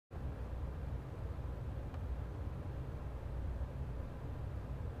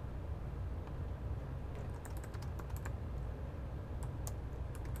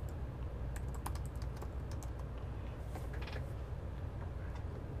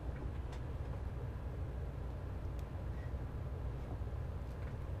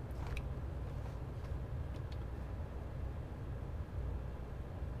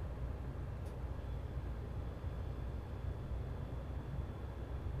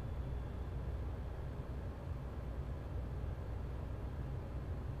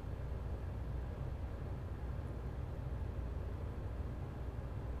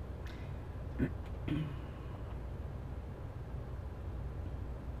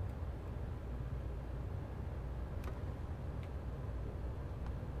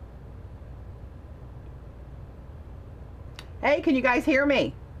Hey, can you guys hear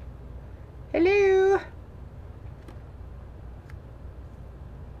me? Hello?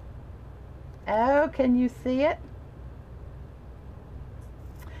 Oh, can you see it?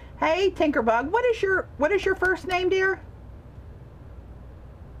 Hey, Tinkerbug, what is your first name, dear?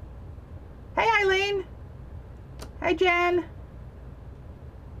 Hey, Eileen. Hey, Jen.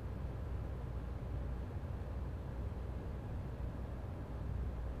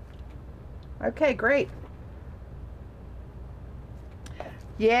 Okay, great.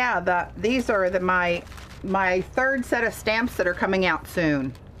 Yeah, these are my third set of stamps that are coming out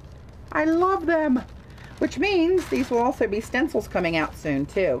soon. I love them, which means these will also be stencils coming out soon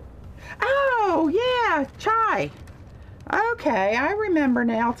too. Oh yeah, Chai. Okay, I remember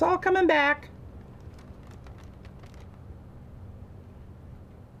now. It's all coming back.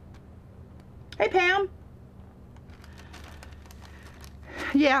 Hey, Pam.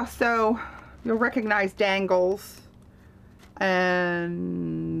 Yeah, so you'll recognize dangles.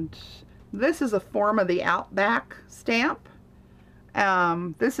 And this is a form of the Outback stamp.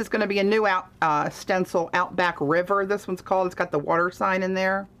 This is going to be a new stencil, Outback River. This one's called. It's got the water sign in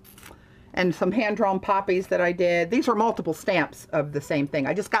there. And some hand-drawn poppies that I did. These are multiple stamps of the same thing.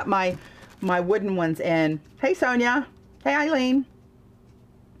 I just got my wooden ones in. Hey, Sonia. Hey, Eileen.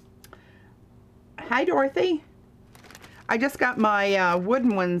 Hi, Dorothy. I just got my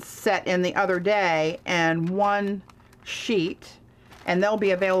wooden ones set in the other day, and one sheet, and they'll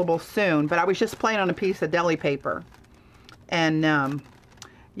be available soon. But I was just playing on a piece of deli paper. And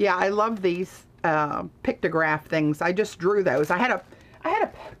yeah, I love these pictograph things. I just drew those. I had a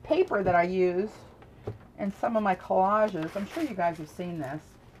paper that I used in some of my collages. I'm sure you guys have seen this.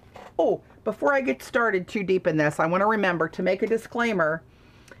 Oh, before I get started too deep in this, I want to remember to make a disclaimer.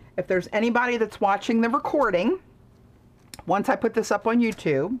 If there's anybody that's watching the recording, once I put this up on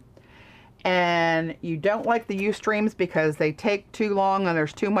YouTube, and you don't like the Ustreams because they take too long and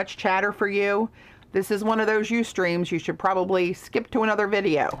there's too much chatter for you, this is one of those Ustreams you should probably skip to another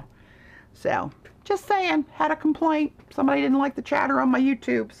video. So, just saying, had a complaint. Somebody didn't like the chatter on my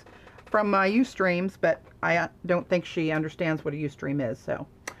YouTubes from my Ustreams, but I don't think she understands what a Ustream is, so.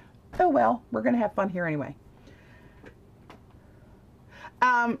 Oh well, we're going to have fun here anyway.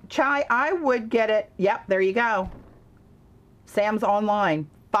 Chai, I would get it. Yep, there you go. Sam's Online.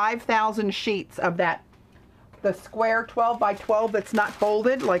 5,000 sheets of that. The square 12 by 12 that's not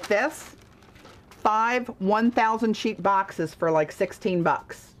folded like this. 5 1,000 sheet boxes for like 16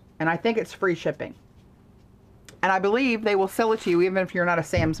 bucks. And I think it's free shipping. And I believe they will sell it to you even if you're not a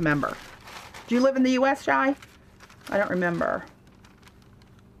Sam's member. Do you live in the US, Chai? I don't remember.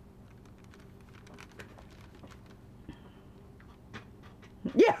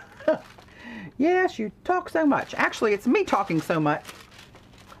 Yeah. Yes, you talk so much. Actually, it's me talking so much.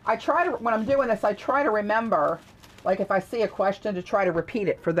 I try to, when I'm doing this, I try to remember, like if I see a question, to try to repeat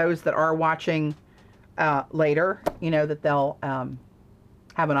it for those that are watching later, you know, that they'll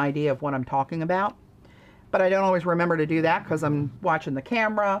have an idea of what I'm talking about. But I don't always remember to do that because I'm watching the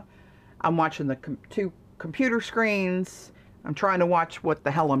camera, I'm watching the two computer screens, I'm trying to watch what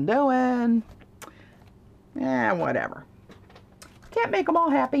the hell I'm doing. Yeah, whatever. Can't make them all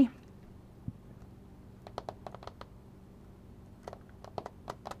happy.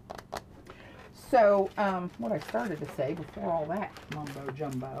 So, what I started to say before all that mumbo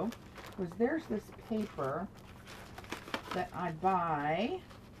jumbo was there's this paper that I buy.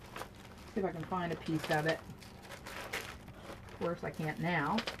 See if I can find a piece of it. Of course, I can't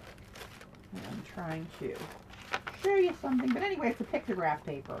now. I'm trying to show you something. But anyway, it's a pictograph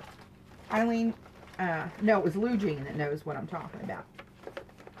paper. Eileen, no, it was Lou Jean that knows what I'm talking about.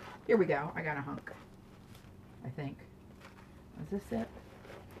 Here we go. I got a hunk, I think. Is this it?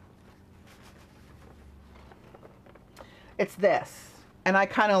 It's this. And I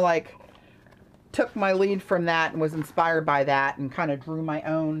kind of like took my lead from that and was inspired by that and kind of drew my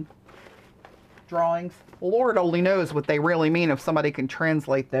own drawings. Lord only knows what they really mean if somebody can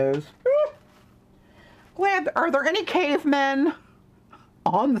translate those. Glad. Are there any cavemen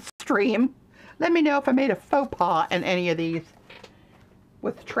on the stream? Let me know if I made a faux pas in any of these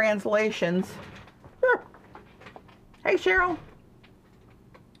with translations. Hey, Cheryl.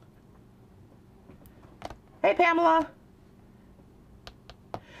 Hey, Pamela.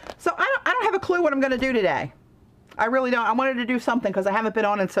 So I don't have a clue what I'm going to do today. I really don't. I wanted to do something because I haven't been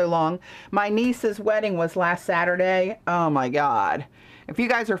on in so long. My niece's wedding was last Saturday. Oh my God. If you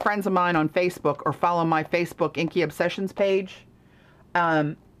guys are friends of mine on Facebook or follow my Facebook Inky Obsessions page,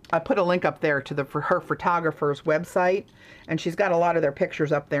 I put a link up there to for her photographer's website, and she's got a lot of their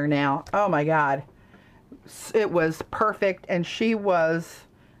pictures up there now. Oh my God. It was perfect, and she was,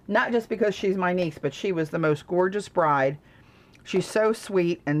 not just because she's my niece, but she was the most gorgeous bride. She's so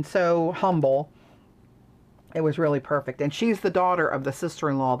sweet and so humble. It was really perfect. And she's the daughter of the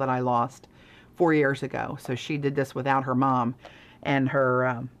sister-in-law that I lost 4 years ago. So she did this without her mom and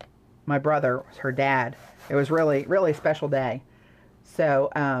her, my brother, her dad. It was really, really a special day. So,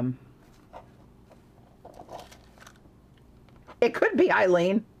 it could be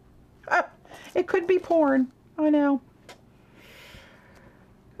Eileen. It could be porn. I know.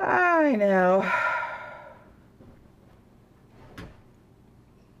 I know.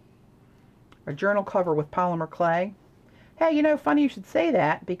 A journal cover with polymer clay. Hey, you know, funny you should say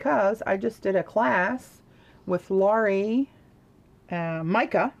that, because I just did a class with Laurie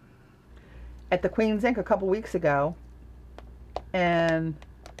Micah at the Queen's Ink a couple weeks ago. And,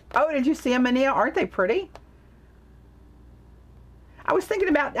 oh, did you see them, Mania? Aren't they pretty? I was thinking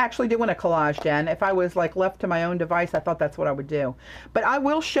about actually doing a collage, Jen. If I was like left to my own device, I thought that's what I would do. But I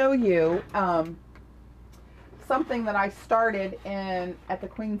will show you something that I started at the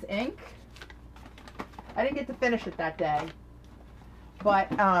Queen's Ink. I didn't get to finish it that day.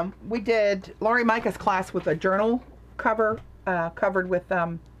 But we did Laurie Micah's class with a journal cover covered with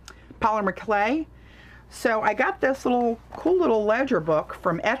polymer clay. So I got this cool little ledger book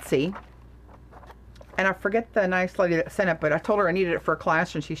from Etsy. And I forget the nice lady that sent it, but I told her I needed it for a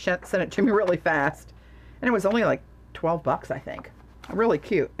class, and she sent it to me really fast. And it was only like 12 bucks, I think. Really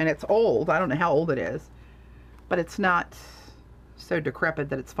cute. And it's old. I don't know how old it is. But it's not so decrepit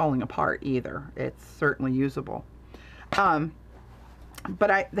that it's falling apart either. It's certainly usable.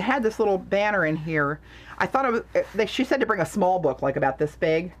 But I had this little banner in here. I thought it was, she said to bring a small book, like about this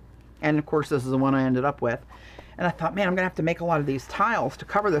big. And of course, this is the one I ended up with. And I thought, man, I'm going to have to make a lot of these tiles to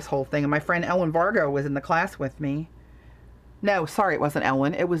cover this whole thing. And my friend Ellen Vargo was in the class with me. No, sorry, it wasn't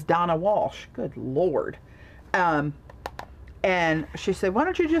Ellen. It was Donna Walsh. Good Lord. And she said, why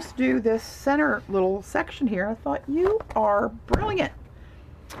don't you just do this center little section here? I thought, you are brilliant.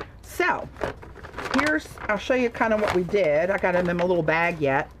 So, I'll show you kind of what we did. I got them in a little bag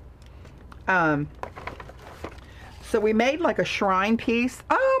yet. So we made like a shrine piece.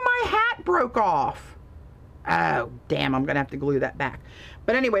 Oh, my hat broke off. Oh, damn, I'm going to have to glue that back.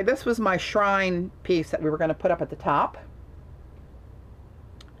 But anyway, this was my shrine piece that we were going to put up at the top.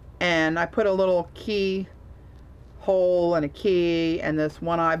 And I put a little key hole and a key and this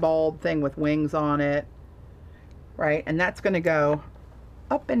one eyeballed thing with wings on it. Right? And that's going to go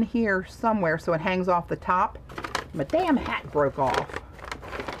up in here somewhere so it hangs off the top. My damn hat broke off.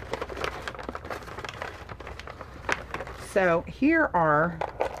 So here are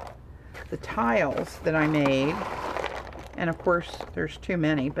the tiles that I made, and of course there's too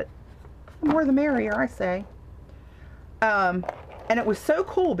many, but the more the merrier, I say. And it was so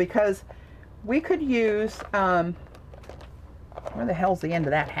cool because we could use where the hell's the end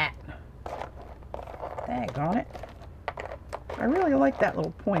of that hat? Daggone it. I really like that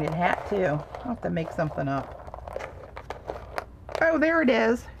little pointed hat too. I'll have to make something up. Oh, there it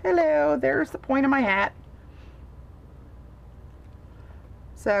is. Hello, there's the point of my hat.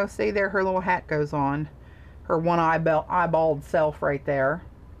 So, see there, her little hat goes on. Her one eyeballed self right there.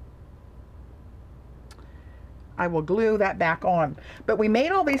 I will glue that back on. But we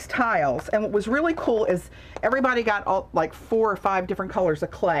made all these tiles, and what was really cool is everybody got like 4 or 5 different colors of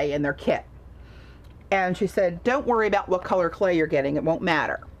clay in their kit. And she said, don't worry about what color clay you're getting, it won't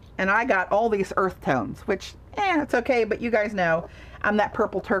matter. And I got all these earth tones, which, it's okay, but you guys know, I'm that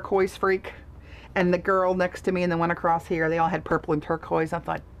purple turquoise freak. And the girl next to me and the one across here, they all had purple and turquoise. I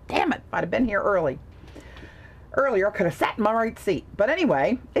thought, damn it, if I'd have been here earlier, I could have sat in my right seat. But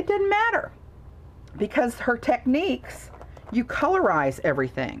anyway, it didn't matter. Because her techniques, you colorize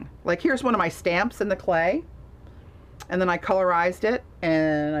everything. Like here's one of my stamps in the clay. And then I colorized it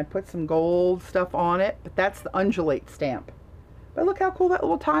and I put some gold stuff on it. But that's the undulate stamp. But look how cool that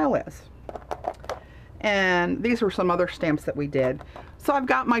little tile is. And these were some other stamps that we did. So I've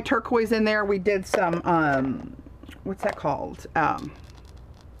got my turquoise in there. We did some, what's that called?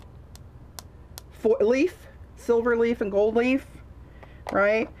 Leaf, silver leaf and gold leaf,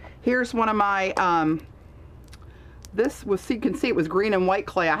 right? Here's one of my, this was, so you can see it was green and white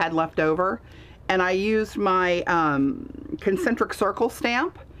clay I had left over. And I used my concentric circle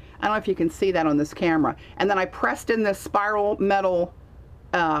stamp. I don't know if you can see that on this camera. And then I pressed in this spiral metal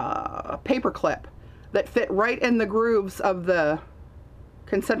paper clip that fit right in the grooves of the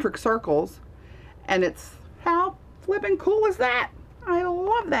concentric circles, and it's, how flippin' cool is that? I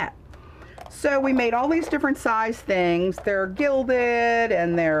love that. So we made all these different size things. They're gilded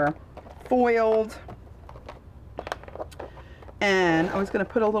and they're foiled. And I was going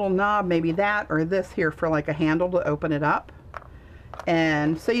to put a little knob, maybe that or this here for like a handle to open it up.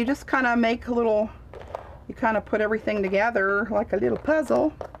 And so you just kind of make a little, you kind of put everything together like a little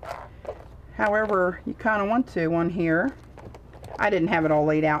puzzle. However you kind of want to on here. I didn't have it all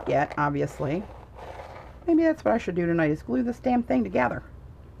laid out yet, obviously. Maybe that's what I should do tonight, is glue this damn thing together.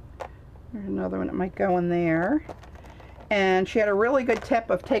 There's another one that might go in there. And she had a really good tip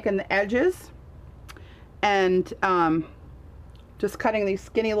of taking the edges and just cutting these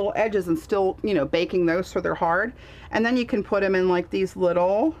skinny little edges and still, you know, baking those so they're hard. And then you can put them in like these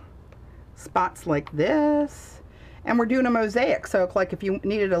little spots like this. And we're doing a mosaic, so like if you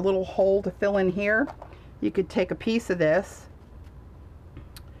needed a little hole to fill in here, you could take a piece of this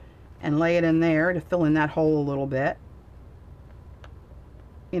and lay it in there to fill in that hole a little bit,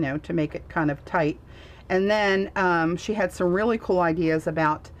 you know, to make it kind of tight. And then she had some really cool ideas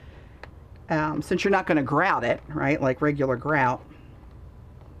about, since you're not going to grout it, right, like regular grout.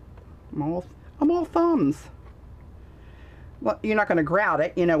 I'm all thumbs. Well, you're not going to grout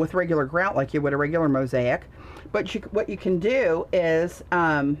it, you know, with regular grout like you would a regular mosaic. But what you can do is,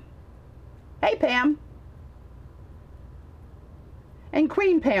 hey Pam, and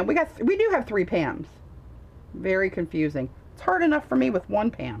Queen Pam, we do have 3 Pams. Very confusing. It's hard enough for me with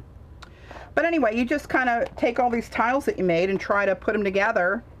 1 Pam. But anyway, you just kind of take all these tiles that you made and try to put them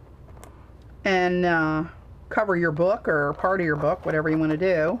together and cover your book or part of your book, whatever you want to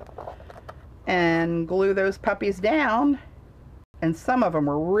do, and glue those puppies down. And some of them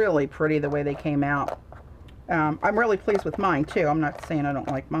were really pretty the way they came out. I'm really pleased with mine too. I'm not saying I don't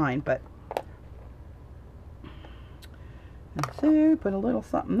like mine, but let's see, put a little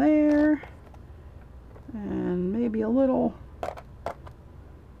something there, and maybe a little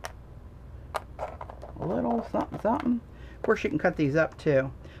something something. Of course you can cut these up too,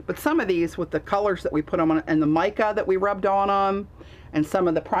 but some of these with the colors that we put on and the mica that we rubbed on them and some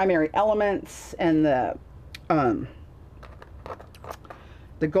of the primary elements and the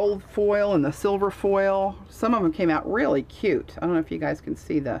gold foil and the silver foil, some of them came out really cute. I don't know if you guys can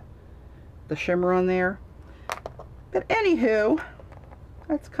see the shimmer on there, but anywho,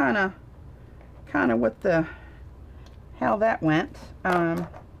 that's kind of what how that went.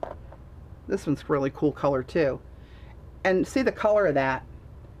 This one's really cool color too, and see the color of that,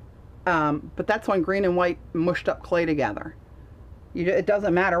 but that's on green and white mushed up clay together. It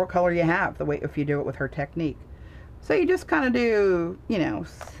doesn't matter what color you have, the way if you do it with her technique. So you just kind of do, you know,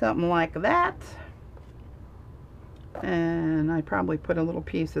 something like that. And I probably put a little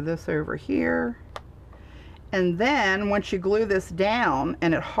piece of this over here. And then once you glue this down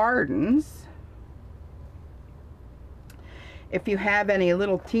and it hardens, if you have any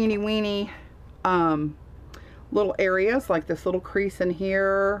little teeny weeny little areas like this little crease in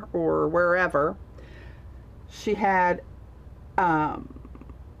here or wherever, she had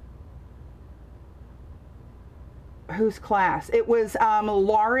whose class? It was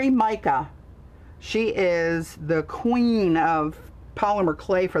Laurie Micah. She is the queen of polymer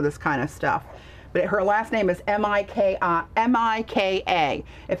clay for this kind of stuff. But her last name is M-I-K-A.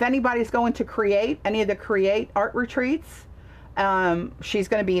 If anybody's going to create any of the Create art retreats, she's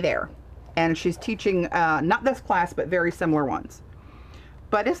going to be there. And she's teaching, not this class, but very similar ones.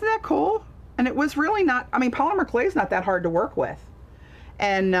 But isn't that cool? And it was really not, I mean, polymer clay is not that hard to work with.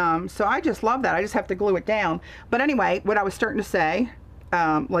 And so I just love that. I just have to glue it down. But anyway, what I was starting to say,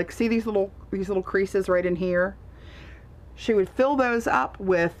 like see these little creases right in here? She would fill those up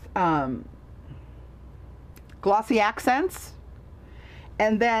with glossy accents,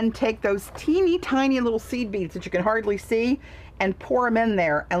 and then take those teeny tiny little seed beads that you can hardly see and pour them in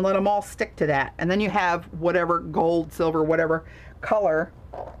there and let them all stick to that. And then you have whatever gold, silver, whatever color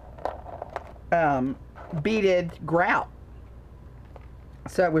beaded grout.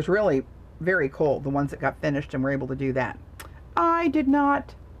 So it was really very cool, the ones that got finished and were able to do that. I did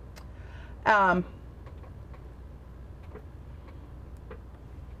not.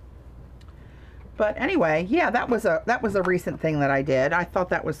 But anyway, yeah, that was a recent thing that I did. I thought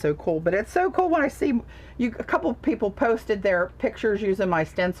that was so cool. But it's so cool when I see a couple of people posted their pictures using my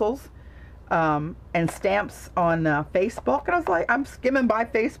stencils and stamps on Facebook, and I was like, I'm skimming by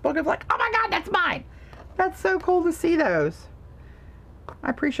Facebook. I was like, oh my God, that's mine. That's so cool to see those. I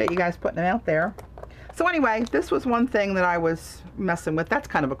appreciate you guys putting them out there. So anyway, this was one thing that I was messing with. That's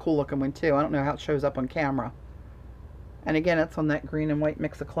kind of a cool looking one too. I don't know how it shows up on camera. And again, it's on that green and white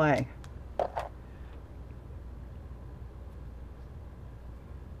mix of clay.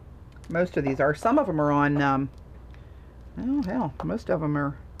 Most of these are. Some of them are on, oh hell, most of them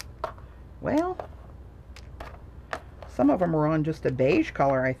are Well, some of them are on just a beige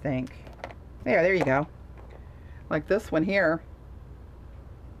color, I think. There you go. Like this one here.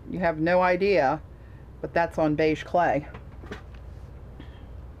 You have no idea, but that's on beige clay.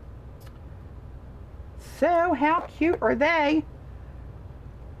 So, how cute are they?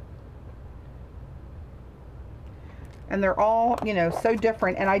 And they're all, you know, so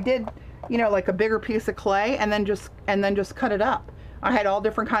different. And I did, you know, like a bigger piece of clay and then just cut it up. I had all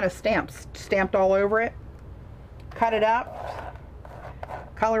different kind of stamps stamped all over it. Cut it up,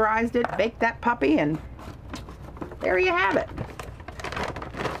 colorized it, baked that puppy, and there you have it.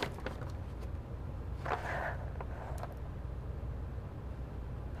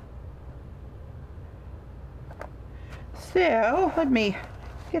 So, let me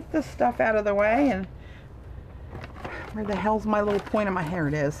get this stuff out of the way. And where the hell's my little point of my hair?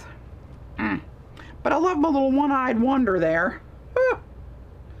 It is. But I love my little one-eyed wonder there.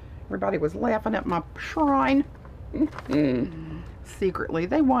 Everybody was laughing at my shrine. Secretly,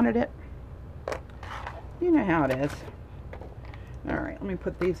 they wanted it. You know how it is. Alright, let me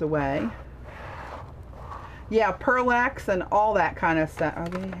put these away. Yeah, Pearl-Ex and all that kind of stuff. Are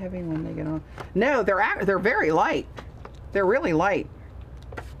they heavy when they get on? No, they're very light. They're really light.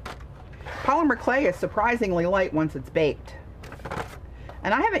 Polymer clay is surprisingly light once it's baked.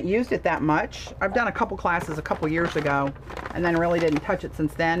 And I haven't used it that much. I've done a couple classes a couple years ago and then really didn't touch it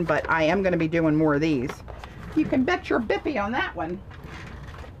since then, but I am going to be doing more of these. You can bet your bippy on that one.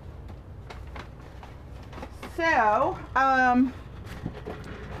 So,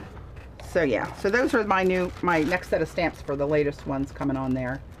 yeah. So those are my next set of stamps for the latest ones coming on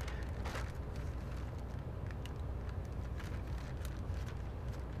there.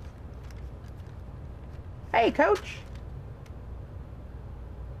 Hey, Coach.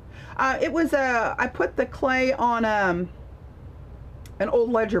 It was I put the clay on an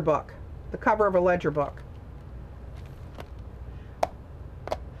old ledger book, the cover of a ledger book.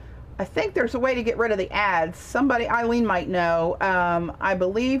 I think there's a way to get rid of the ads. Somebody, Eileen might know. I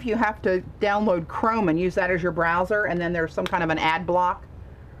believe you have to download Chrome and use that as your browser, and then there's some kind of an ad block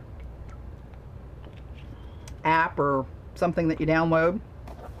app or something that you download.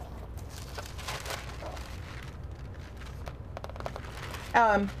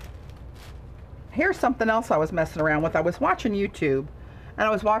 Here's something else I was messing around with. I was watching YouTube, and I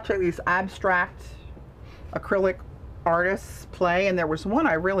was watching these abstract acrylic artists play, and there was one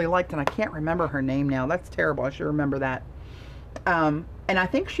I really liked, and I can't remember her name now. That's terrible. I should remember that. And I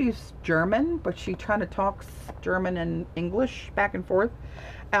think she's German, but she kind of talks German and English back and forth.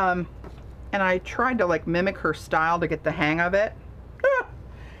 And I tried to like mimic her style to get the hang of it.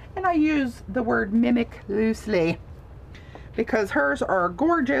 And I use the word mimic loosely, because hers are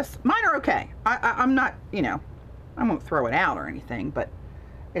gorgeous. Mine are okay. I'm not, you know, I won't throw it out or anything, but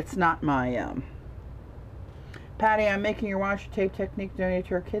it's not my, Patty, I'm making your washi tape technique donated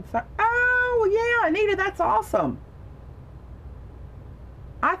to our kids. Oh, yeah, Anita, that's awesome.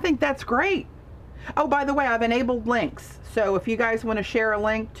 I think that's great. Oh, by the way, I've enabled links. So if you guys want to share a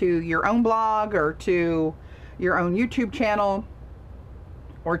link to your own blog or to your own YouTube channel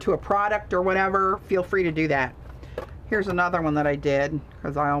or to a product or whatever, feel free to do that. Here's another one that I did,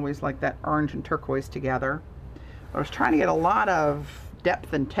 because I always like that orange and turquoise together. I was trying to get a lot of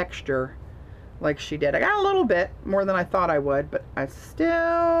depth and texture like she did. I got a little bit more than I thought I would, but I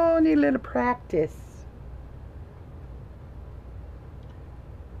still need a little practice.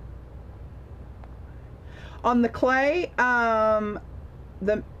 On the clay,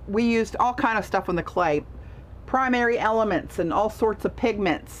 we used all kind of stuff on the clay. Primary elements and all sorts of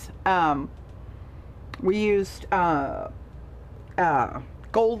pigments. We used gold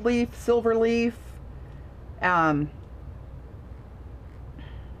leaf, silver leaf,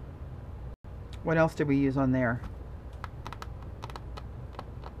 what else did we use on there?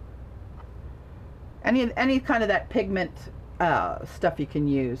 Any kind of that pigment stuff you can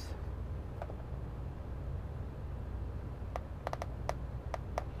use.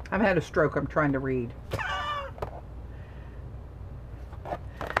 I've had a stroke, I'm trying to read.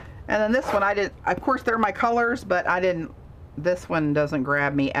 And then this one, I did, of course they're my colors, but I didn't, this one doesn't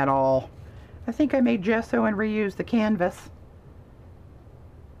grab me at all. I think I made gesso and reused the canvas.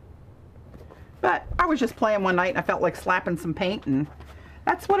 But I was just playing one night and I felt like slapping some paint, and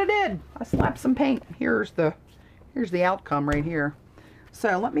that's what I did. I slapped some paint. Here's the outcome right here.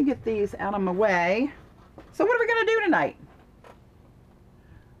 So let me get these out of my way. So what are we gonna do tonight?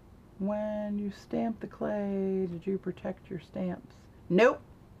 When you stamp the clay, did you protect your stamps? Nope.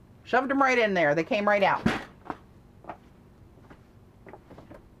 Shoved them right in there. They came right out.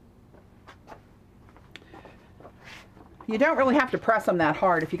 You don't really have to press them that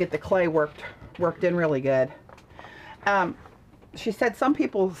hard if you get the clay worked in really good. She said some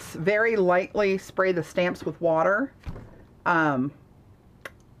people very lightly spray the stamps with water.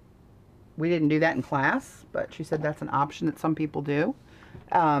 We didn't do that in class, but she said that's an option that some people do.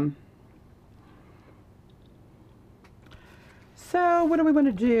 So what do we want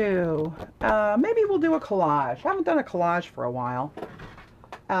to do? Maybe we'll do a collage. I haven't done a collage for a while.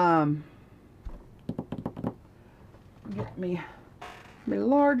 Get me a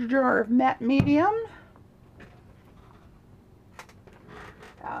large jar of matte medium.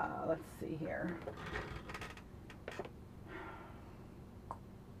 Let's see here.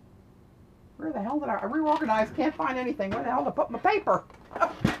 Where the hell did I reorganize? Can't find anything. Where the hell did I put my paper?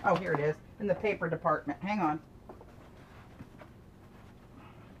 Oh, here it is, in the paper department. Hang on.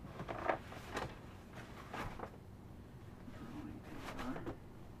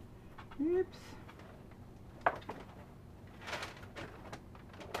 Oops.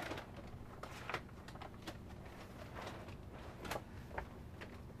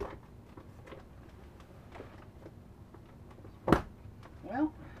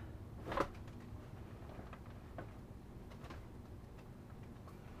 Well,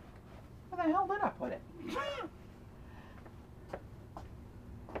 where the hell did I put it?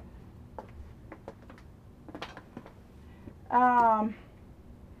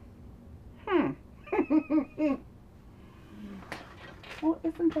 Well,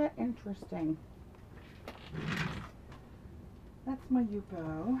 isn't that interesting? That's my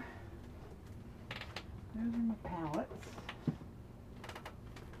Yupo. Those are my palettes.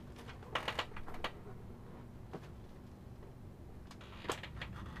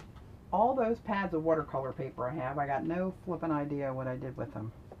 All those pads of watercolor paper I have, I got no flippin' idea what I did with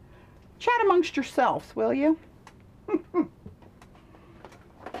them. Chat amongst yourselves, will you?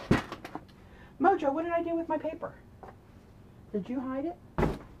 Mojo, what did I do with my paper? Did you hide it?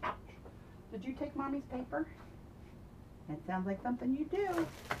 Ouch. Did you take Mommy's paper? That sounds like something you do.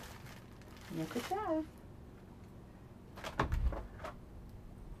 Yes, it does.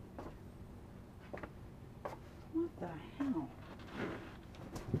 What the hell?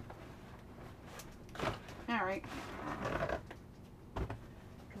 All right.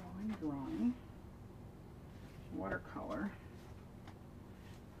 Drawing. Watercolor.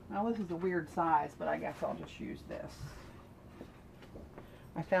 Now this is a weird size, but I guess I'll just use this.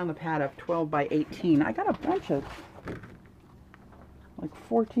 I found a pad of 12 by 18. I got a bunch of like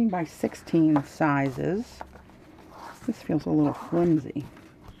 14 by 16 sizes. This feels a little flimsy.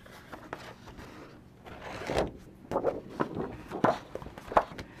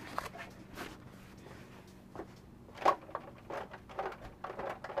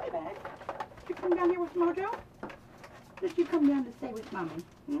 Hey, Bag. Did you come down here with Mojo? Did you come down to stay with Mommy?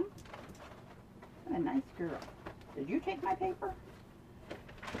 Hmm? What a nice girl. Did you take my paper?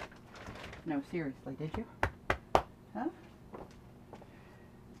 No, seriously, did you? Huh?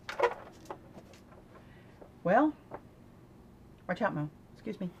 Well, watch out, Mo.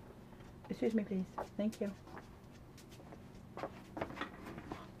 Excuse me. Excuse me, please. Thank you.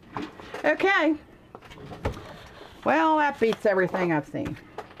 Okay. Well, that beats everything I've seen.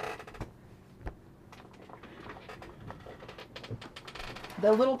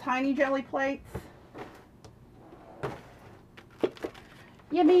 The little tiny jelly plates.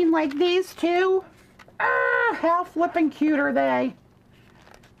 You mean like these two? Ah, how flippin' cute are they?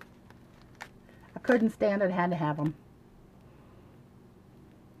 I couldn't stand it, had to have them.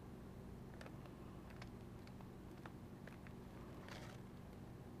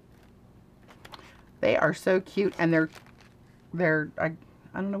 They are so cute, and I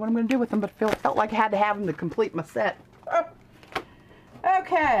don't know what I'm going to do with them, but felt like I had to have them to complete my set. Oh.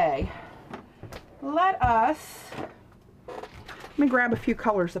 Okay, let me grab a few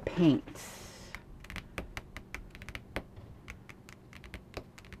colors of paint.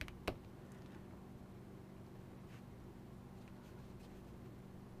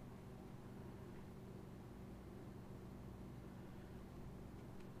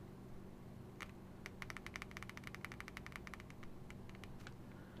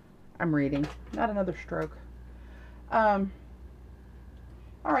 I'm reading, not another stroke.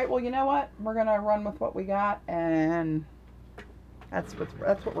 All right, well, you know what? We're gonna run with what we got, and that's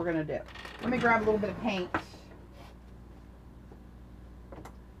what we're gonna do. Let me grab a little bit of paint.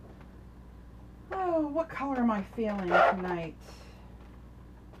 Oh, what color am I feeling tonight?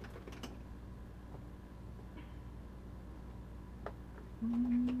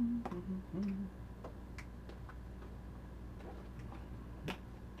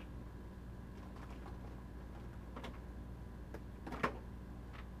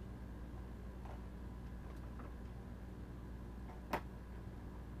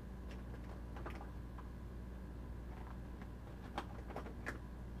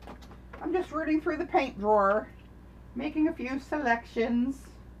 I'm just rooting through the paint drawer, making a few selections.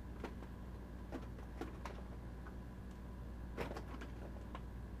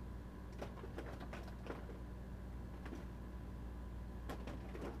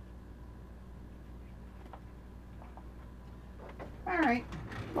 All right,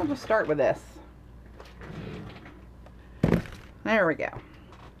 we'll just start with this. There we go.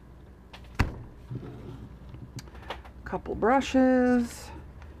 Couple brushes.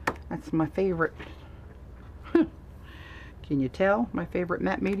 That's my favorite. Can you tell? My favorite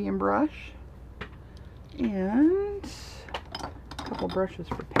matte medium brush. And a couple brushes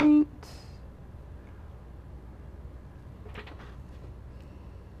for paint.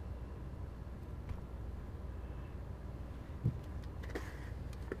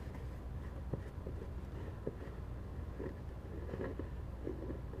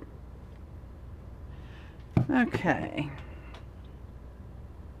 Okay.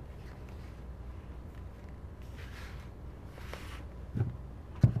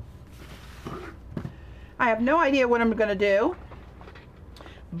 I have no idea what I'm going to do,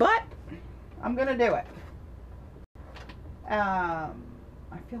 but I'm going to do it. I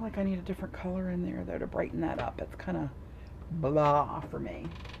feel like I need a different color in there though to brighten that up. It's kind of blah for me.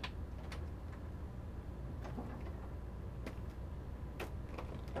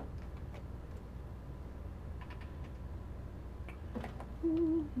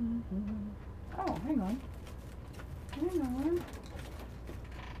 Oh, hang on. Hang on.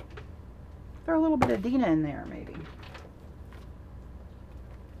 Throw a little bit of Dina in there, maybe.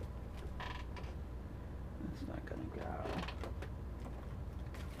 That's not going to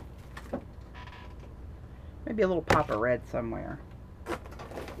go. Maybe a little pop of red somewhere.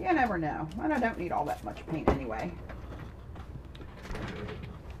 You never know. And I don't need all that much paint anyway.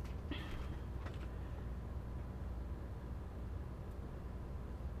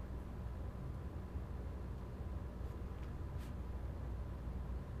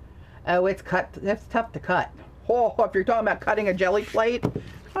 Oh, it's tough to cut. Oh, if you're talking about cutting a jelly plate.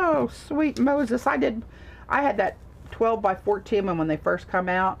 Oh, sweet Moses. I had that 12 by 14 one when they first come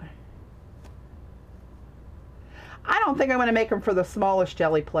out. I don't think I'm going to make them for the smallest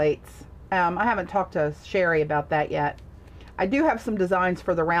jelly plates. I haven't talked to Sherry about that yet. I do have some designs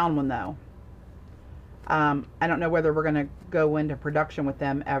for the round one though. I don't know whether we're going to go into production with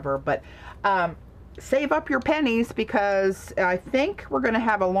them ever, but save up your pennies because I think we're going to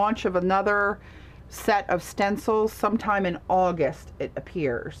have a launch of another set of stencils sometime in August, it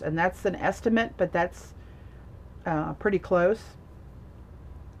appears. And that's an estimate, but that's pretty close.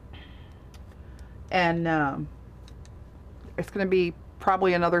 And it's going to be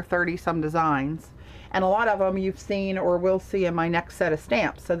probably another 30 some designs. And a lot of them you've seen or will see in my next set of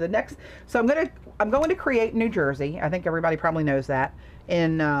stamps. So I'm going to create New Jersey. I think everybody probably knows that.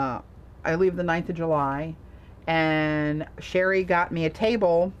 I leave the 9th of July, and Sherry got me a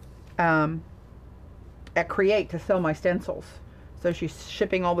table at Create to sell my stencils. So she's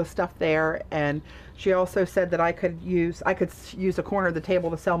shipping all the stuff there, and she also said that I could use a corner of the table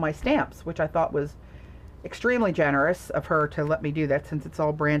to sell my stamps, which I thought was extremely generous of her to let me do that, since it's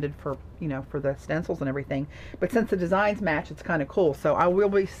all branded for, you know, for the stencils and everything. But since the designs match, it's kind of cool. So I will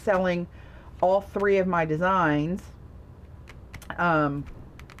be selling all 3 of my designs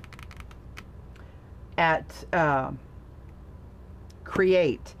at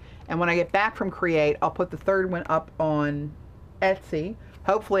Create. And when I get back from Create, I'll put the 3rd one up on Etsy.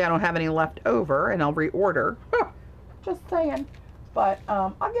 Hopefully I don't have any left over and I'll reorder. Just saying. But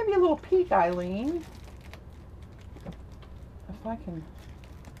I'll give you a little peek, Eileen, if I can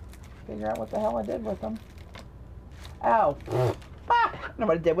figure out what the hell I did with them. Oh. I don't know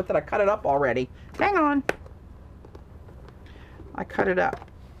what I did with it. I cut it up already. Hang on. I cut it up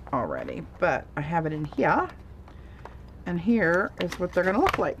already, but I have it in here, and here is what they're going to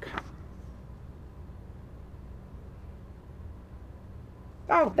look like.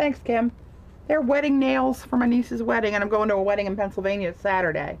 Oh, thanks, Kim. They're wedding nails for my niece's wedding, and I'm going to a wedding in Pennsylvania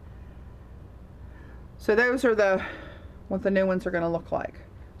Saturday. So those are what the new ones are going to look like.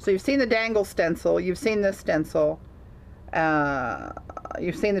 So you've seen the dangle stencil, you've seen this stencil,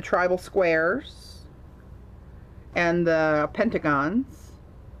 you've seen the tribal squares and the pentagons.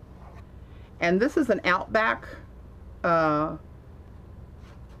 And this is an Outback, you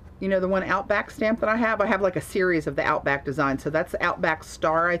know, the one Outback stamp that I have. I have like a series of the Outback designs. So that's the Outback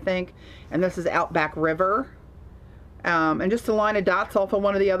Star, I think. And this is Outback River. And just a line of dots off of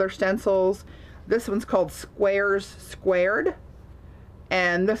one of the other stencils. This one's called Squares Squared.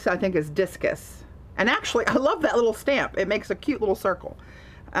 And this, I think, is Discus. And actually, I love that little stamp. It makes a cute little circle.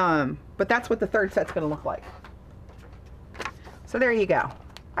 But that's what the 3rd set's going to look like. So there you go.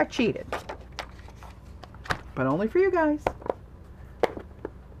 I cheated. But only for you guys.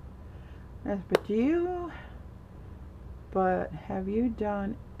 But have you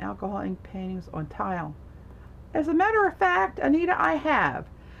done alcohol ink paintings on tile? As a matter of fact, Anita, I have.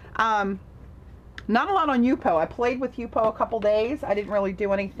 Not a lot on Yupo. I played with Yupo a couple days. I didn't really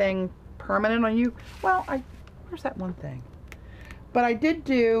do anything permanent on you. Well, where's that one thing? But I did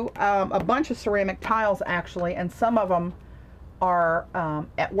do a bunch of ceramic tiles actually, and some of them are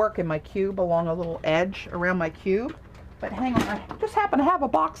at work in my cube along a little edge around my cube. But hang on, I just happen to have a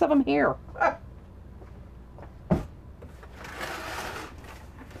box of them here.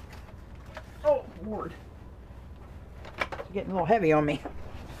 Oh, Lord. It's getting a little heavy on me.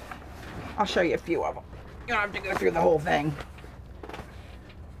 I'll show you a few of them. You don't have to go through the whole thing.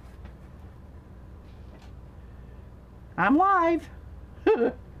 I'm live.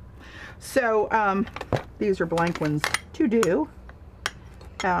 So, these are blank ones to do.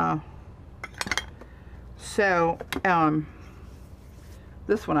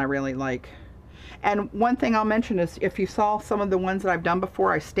 This one I really like. And one thing I'll mention is if you saw some of the ones that I've done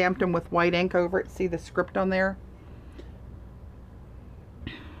before, I stamped them with white ink over it. See the script on there?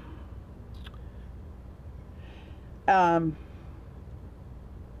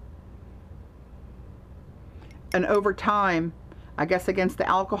 And over time, I guess against the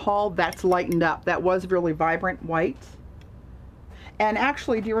alcohol, that's lightened up. That was really vibrant white. And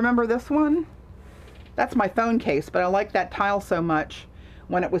actually, do you remember this one? That's my phone case, but I like that tile so much.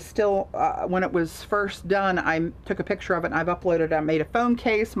 When it was still, when it was first done, I took a picture of it and I've uploaded it. I made a phone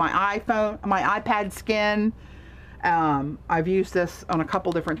case, my iPhone, my iPad skin. I've used this on a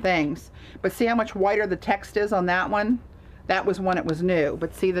couple different things. But see how much whiter the text is on that one? That was when it was new.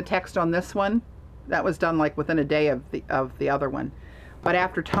 But see the text on this one? That was done like within a day of the other one. But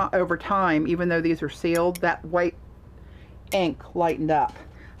after over time, even though these are sealed, that white ink lightened up.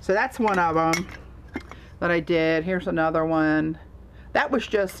 So that's one of them that I did. Here's another one. That was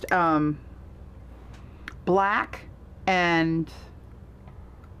just black and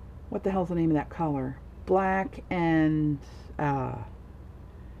what the hell's the name of that color? Black and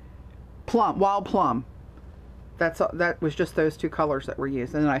plum, wild plum. That was just those two colors that were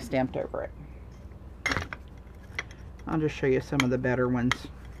used, and then I stamped over it. I'll just show you some of the better ones.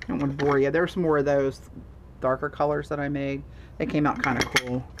 I don't want to bore you. There's more of those darker colors that I made. They came out kind of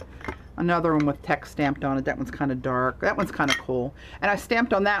cool. Another one with text stamped on it. That one's kind of dark. That one's kind of cool. And I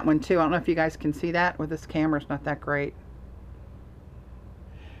stamped on that one too. I don't know if you guys can see that with this camera. It's not that great.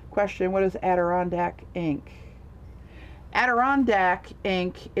 Question, what is Adirondack ink? Adirondack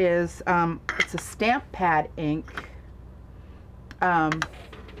ink is, it's a stamp pad ink.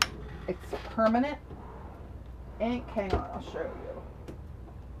 It's permanent ink. Hang on, I'll show you.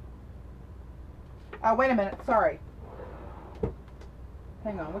 Oh, wait a minute. Sorry.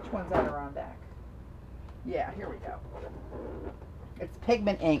 Hang on, which one's Adirondack? Yeah, here we go. It's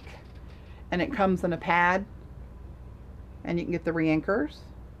pigment ink, and it comes in a pad, and you can get the reinkers.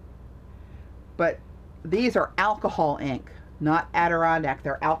 But these are alcohol ink, not Adirondack.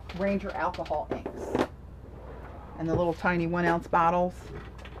 They're Ranger alcohol inks. And the little tiny 1 ounce bottles.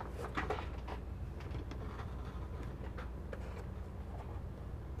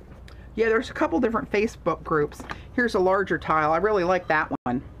 Yeah, there's a couple different Facebook groups. Here's a larger tile. I really like that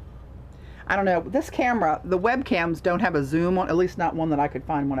one. I don't know, this camera, the webcams don't have a zoom on, at least not one that I could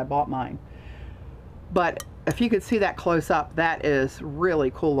find when I bought mine. But if you could see that close up, that is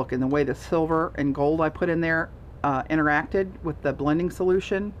really cool looking. The way the silver and gold I put in there interacted with the blending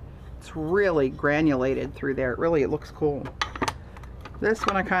solution. It's really granulated through there. It looks cool. This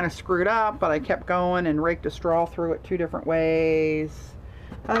one I kind of screwed up, but I kept going and raked a straw through it 2 different ways.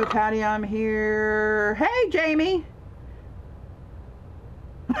 Oh, Patty, I'm here. Hey, Jamie.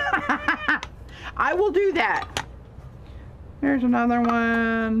 I will do that. There's another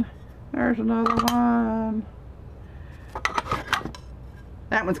one. There's another one.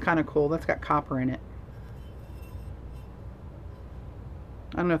 That one's kind of cool. That's got copper in it.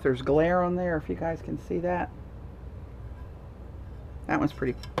 I don't know if there's glare on there, if you guys can see that. That one's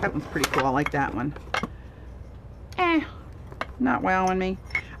pretty cool. I like that one. Not wowing me.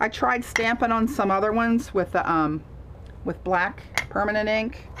 I tried stamping on some other ones with black permanent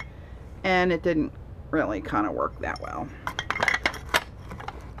ink, and it didn't really kind of work that well.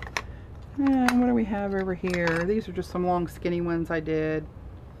 And what do we have over here? These are just some long skinny ones I did.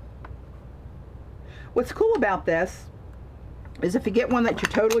 What's cool about this is if you get one that you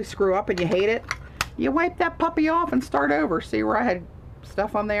totally screw up and you hate it, you wipe that puppy off and start over. See where I had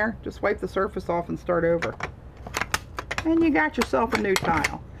stuff on there? Just wipe the surface off and start over. And you got yourself a new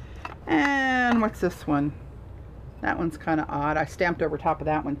tile. And what's this one? That one's kind of odd. I stamped over top of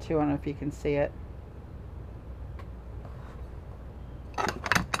that one too. I don't know if you can see it.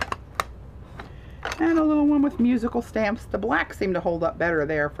 And a little one with musical stamps. The black seemed to hold up better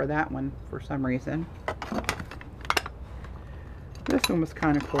there for that one for some reason. This one was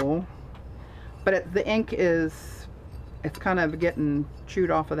kind of cool. But the ink is, it's kind of getting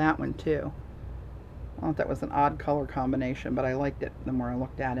chewed off of that one too. I thought that was an odd color combination, but I liked it the more I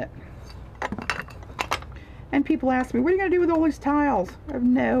looked at it. And people ask me, what are you going to do with all these tiles? I have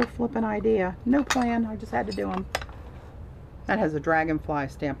no flipping idea. No plan. I just had to do them. That has a dragonfly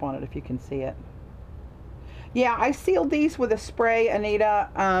stamp on it if you can see it. Yeah, I sealed these with a spray, Anita.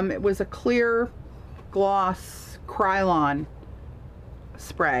 It was a clear gloss Krylon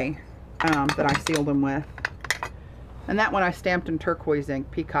spray that I sealed them with. And that one I stamped in turquoise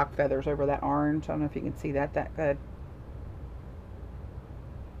ink, peacock feathers over that orange. I don't know if you can see that good.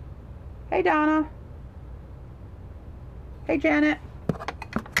 Hey, Donna. Hey, Janet.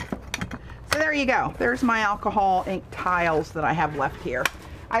 So there you go. There's my alcohol ink tiles that I have left here.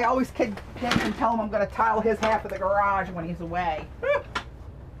 I always kid James and tell him I'm going to tile his half of the garage when he's away.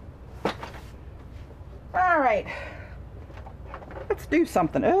 All right. Let's do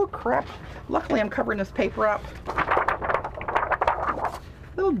something. Oh, crap. Luckily, I'm covering this paper up. A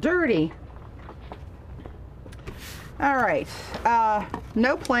little dirty. All right.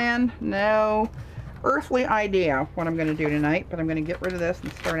 No plan, no earthly idea what I'm going to do tonight, but I'm going to get rid of this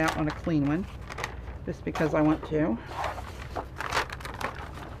and start out on a clean one just because I want to.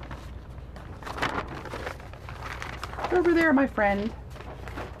 Over there, my friend.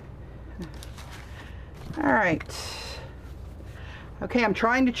 All right. Okay, I'm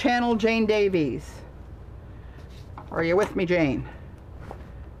trying to channel Jane Davies. Are you with me, Jane?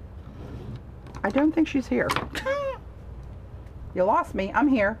 I don't think she's here. You lost me. I'm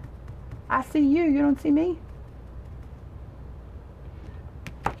here. I see you. You don't see me?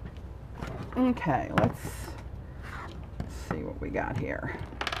 Okay, let's see what we got here.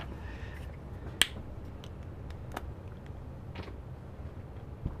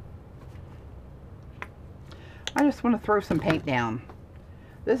 I just want to throw some paint down.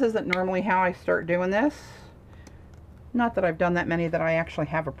 This isn't normally how I start doing this. Not that I've done that many that I actually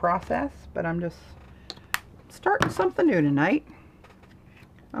have a process, but I'm just starting something new tonight.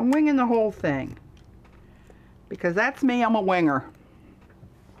 I'm winging the whole thing. Because that's me, I'm a winger.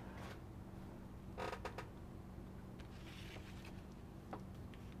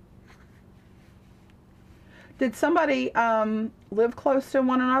 Did somebody live close to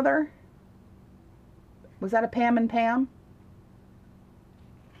one another? Was that a Pam and Pam?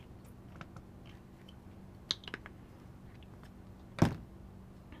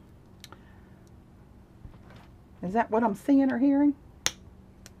 Is that what I'm seeing or hearing?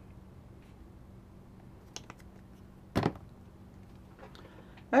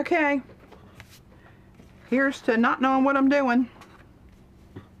 Okay. Here's to not knowing what I'm doing.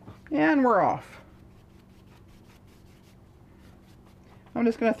 And we're off. I'm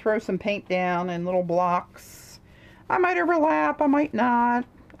just going to throw some paint down in little blocks. I might overlap, I might not.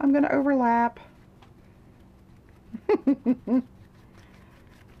 I'm going to overlap.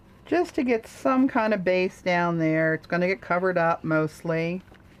 Just to get some kind of base down there. It's going to get covered up mostly.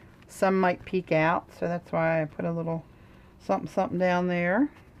 Some might peek out, so that's why I put a little something down there.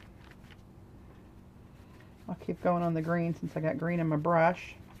 I'll keep going on the green since I got green in my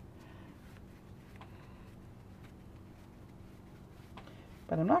brush.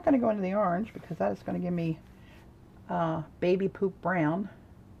 But I'm not going to go into the orange because that is going to give me baby poop brown.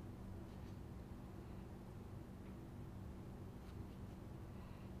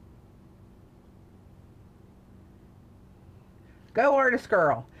 Go artist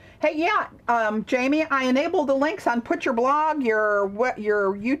girl. Hey, yeah, Jamie, I enabled the links on Put Your Blog, your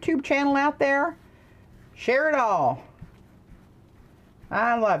YouTube channel out there. Share it all.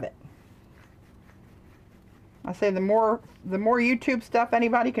 I love it. I say the more YouTube stuff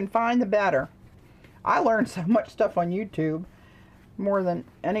anybody can find, the better. I learned so much stuff on YouTube, more than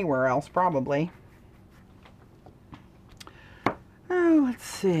anywhere else probably. Oh, let's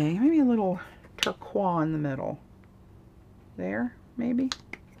see, maybe a little turquoise in the middle. There, maybe.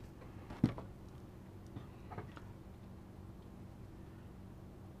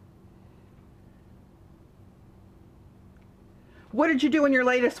 What did you do in your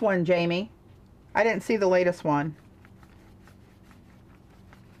latest one, Jamie? I didn't see the latest one.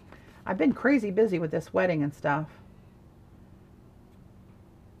 I've been crazy busy with this wedding and stuff.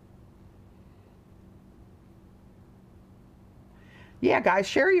 Yeah, guys,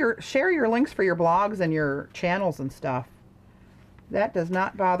 share your links for your blogs and your channels and stuff. That does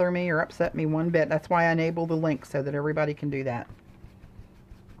not bother me or upset me one bit. That's why I enable the link so that everybody can do that.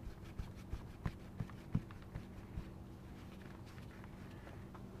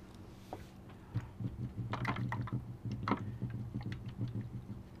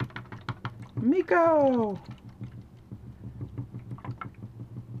 Miko!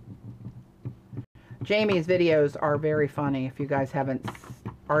 Jamie's videos are very funny. If you guys haven't,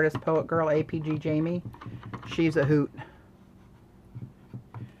 Artist Poet Girl, APG Jamie, she's a hoot.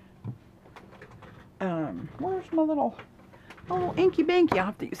 Where's my little inky binky? I'll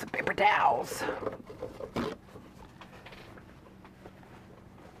have to use some paper towels.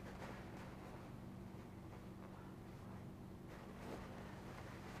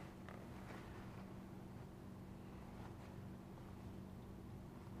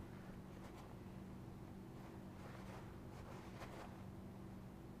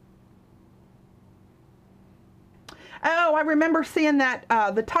 Oh, I remember seeing that,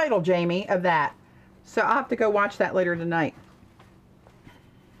 the title, Jamie, of that. So I'll have to go watch that later tonight.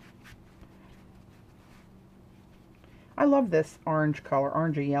 I love this orange color,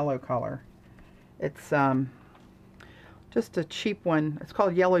 orangey yellow color. It's just a cheap one. It's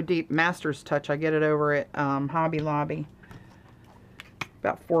called Yellow Deep Master's Touch. I get it over at Hobby Lobby.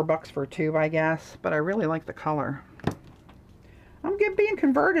 About $4 for a tube, I guess. But I really like the color. I'm being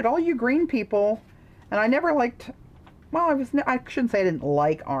converted, all you green people. And I never liked... Well, I shouldn't say I didn't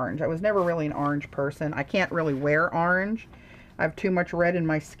like orange. I was never really an orange person. I can't really wear orange. I have too much red in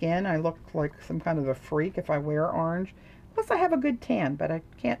my skin. I look like some kind of a freak if I wear orange. Plus, I have a good tan, but I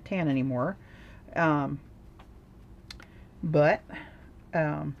can't tan anymore. I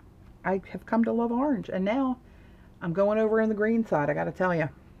have come to love orange, and now I'm going over on the green side, I gotta tell you.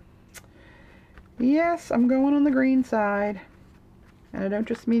 Yes, I'm going on the green side. And I don't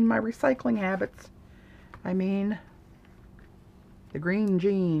just mean my recycling habits. I mean... the green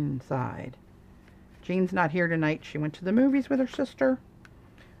Jean side. Jean's not here tonight. She went to the movies with her sister.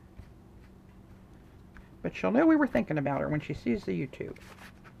 But she'll know we were thinking about her when she sees the YouTube.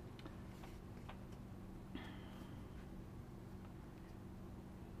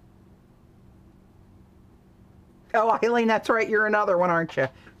 Oh, Eileen, that's right. You're another one, aren't you?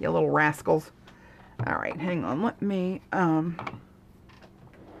 You little rascals. All right, hang on. Let me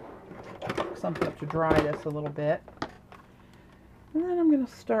something up to dry this a little bit. And then I'm going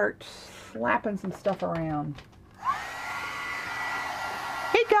to start slapping some stuff around.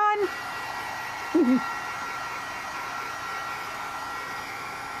 Hey, gun!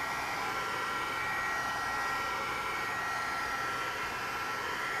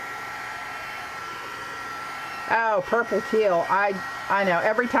 Oh, purple teal. I know.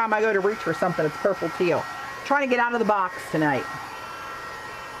 Every time I go to reach for something, it's purple teal. Trying to get out of the box tonight.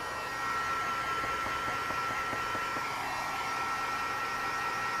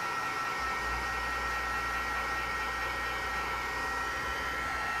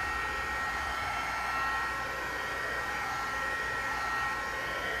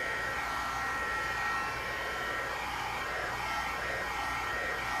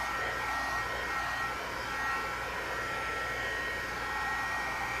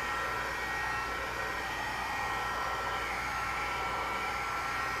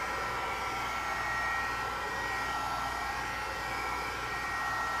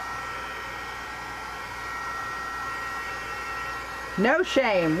 No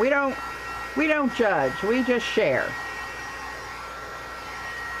shame. We don't judge. We just share.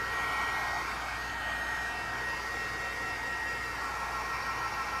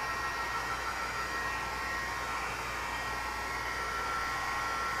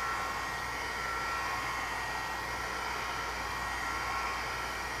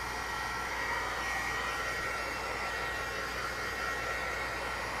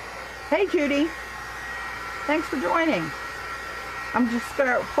 Hey, Judy. Thanks for joining. I'm just going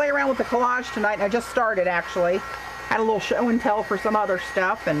to play around with the collage tonight. I just started, actually. Had a little show and tell for some other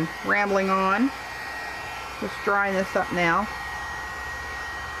stuff and rambling on. Just drying this up now.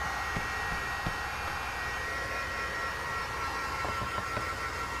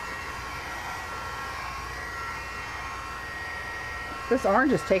 This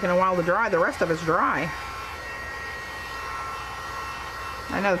orange is taking a while to dry. The rest of it's dry.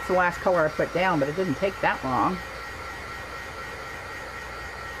 I know it's the last color I put down, but it didn't take that long.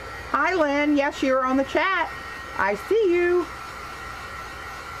 Hi, Lynn. Yes, you're on the chat. I see you.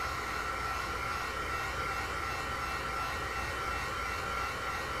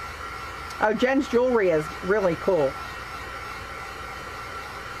 Oh, Jen's jewelry is really cool.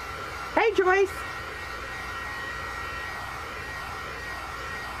 Hey, Joyce.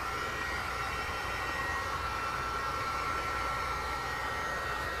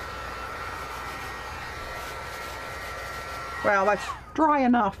 Well, that's dry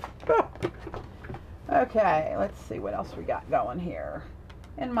enough. Okay, let's see what else we got going here.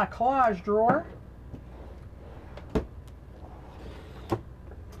 In my collage drawer.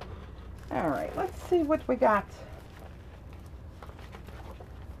 All right, let's see what we got.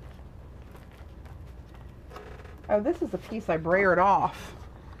 Oh, this is a piece I brayered off.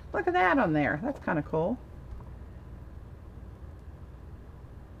 Look at that on there. That's kind of cool.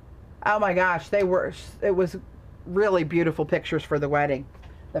 Oh my gosh, it was really beautiful pictures for the wedding.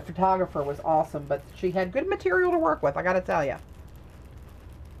 The photographer was awesome, but she had good material to work with, I gotta tell you.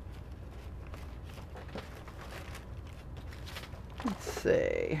 Let's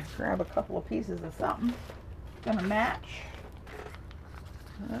see, grab a couple of pieces of something. Gonna match.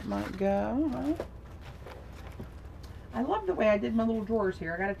 That might go, huh? I love the way I did my little drawers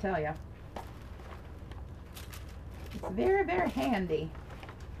here, I gotta tell you. It's very, very handy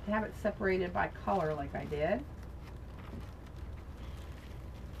to have it separated by color like I did.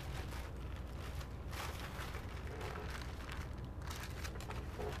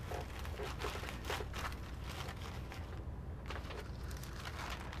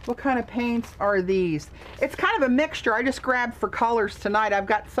 What kind of paints are these? It's kind of a mixture. I just grabbed for colors tonight. I've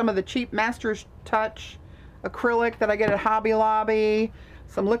got some of the cheap Master's Touch acrylic that I get at Hobby Lobby,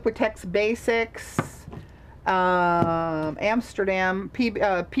 some Liquitex Basics, Amsterdam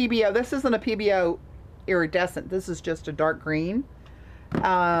PBO. This isn't a PBO iridescent. This is just a dark green.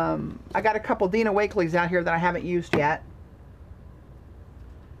 I got a couple Dina Wakeleys out here that I haven't used yet.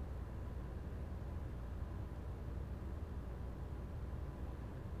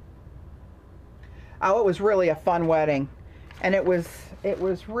 Oh, it was really a fun wedding, and it was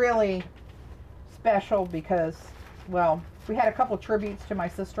really special because, well, we had a couple tributes to my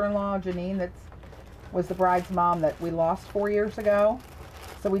sister-in-law Janine, that was the bride's mom that we lost 4 years ago.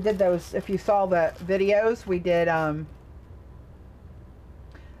 So we did those. If you saw the videos, we did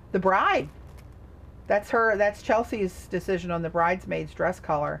the bride. That's Chelsea's decision on the bridesmaid's dress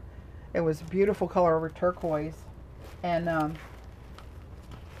color. It was a beautiful color over turquoise, and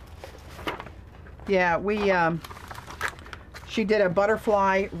yeah, she did a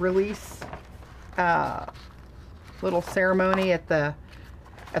butterfly release little ceremony at the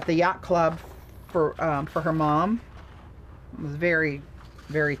yacht club for her mom. It was very,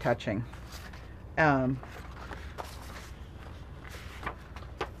 very touching. But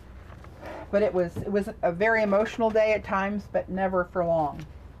it was a very emotional day at times, but never for long,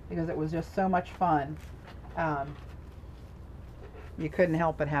 because it was just so much fun. You couldn't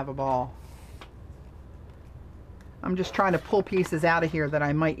help but have a ball. I'm just trying to pull pieces out of here that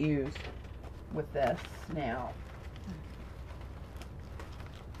I might use with this now.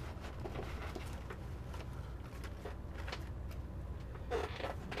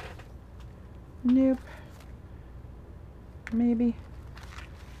 Nope. Maybe.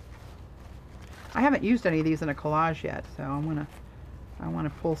 I haven't used any of these in a collage yet, so I want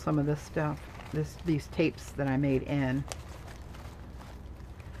to pull some of this stuff, these tapes that I made in.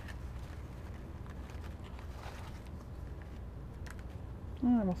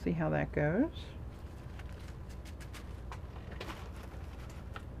 And we'll see how that goes.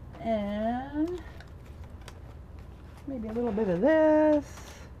 And maybe a little bit of this.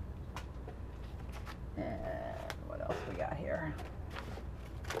 And what else we got here?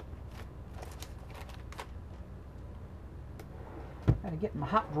 Gotta get my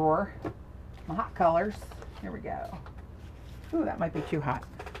hot drawer, my hot colors. Here we go. Ooh, that might be too hot.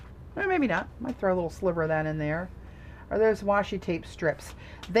 Or maybe not. Might throw a little sliver of that in there. Are those washi tape strips?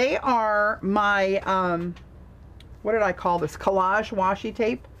 They are my what did I call this? Collage washi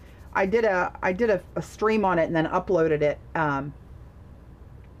tape. I did a stream on it and then uploaded it,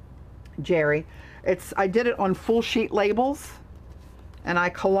 Jerry. I did it on full sheet labels, and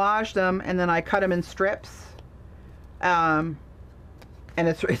I collaged them and then I cut them in strips. And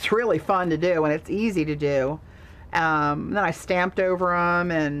it's really fun to do, and it's easy to do. Then I stamped over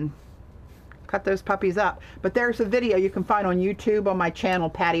them and cut those puppies up. But there's a video you can find on YouTube on my channel,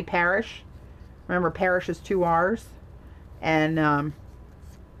 Patti Parrish. Remember, Parrish is 2 R's. And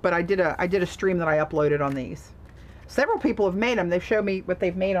but I did a stream that I uploaded on these. Several people have made them. They've showed me what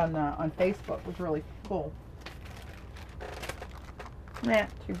they've made on Facebook. It was really cool. Yeah,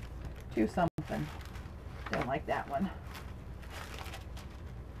 too something. Don't like that one.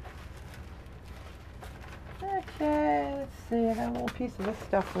 Okay, let's see. I got a little piece of this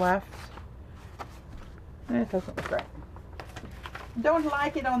stuff left. It doesn't look right. Don't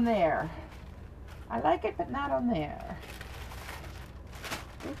like it on there. I like it, but not on there.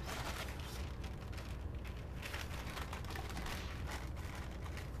 Oops.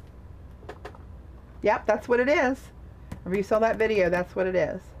 Yep, that's what it is. If you saw that video, that's what it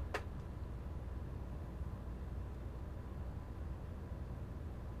is.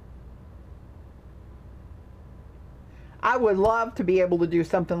 I would love to be able to do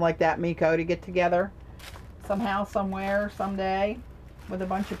something like that, Miko, to get together somehow, somewhere, someday with a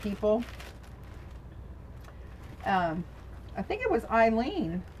bunch of people. I think it was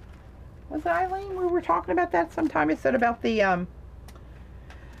Eileen. Was it Eileen? We were talking about that sometime. It said about the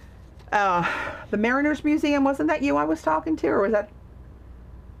Mariners Museum. Wasn't that you I was talking to, or was that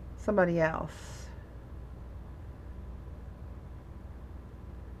somebody else?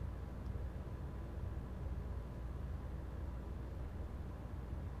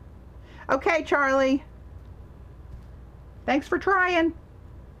 Okay, Charlie. Thanks for trying.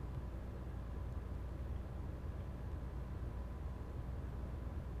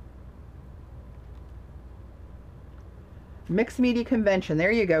 Mixed Media Convention.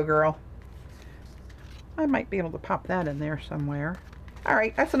 There you go, girl. I might be able to pop that in there somewhere. All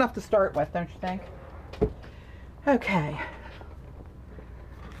right, that's enough to start with, don't you think? Okay.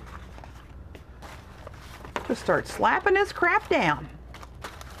 Just start slapping this crap down.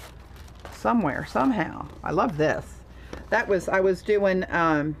 Somewhere, somehow. I love this. That was, I was doing,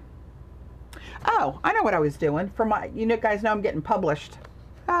 oh, I know what I was doing. For my, you know, guys know I'm getting published.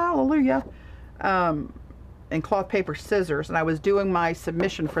 Hallelujah. In cloth, paper, scissors, and I was doing my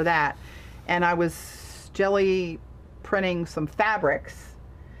submission for that, and I was jelly printing some fabrics,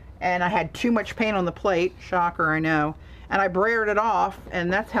 and I had too much paint on the plate. Shocker, I know. And I brayered it off,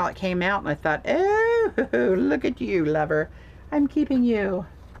 and that's how it came out. And I thought, oh, look at you, lover. I'm keeping you.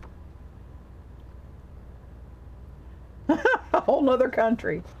 A whole nother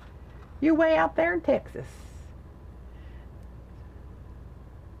country. You way out there in Texas.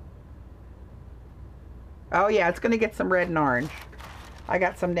 Oh yeah, it's going to get some red and orange. I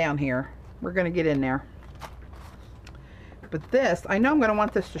got some down here. We're going to get in there. But this, I know I'm going to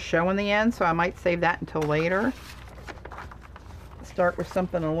want this to show in the end, so I might save that until later. Start with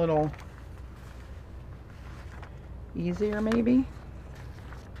something a little easier maybe.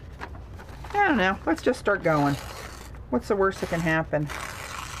 I don't know. Let's just start going. What's the worst that can happen?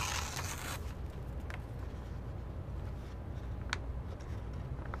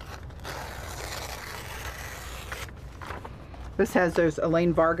 This has those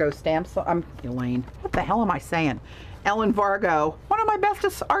Elaine Vargo stamps. Elaine, what the hell am I saying? Ellen Vargo, one of my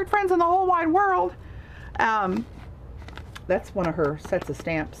bestest art friends in the whole wide world. That's one of her sets of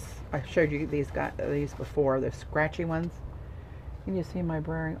stamps. I showed you these before, the scratchy ones. Can you see my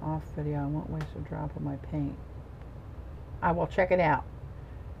braring off video? I won't waste a drop of my paint. I will check it out.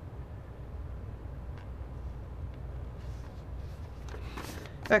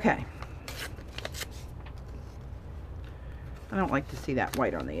 Okay. I don't like to see that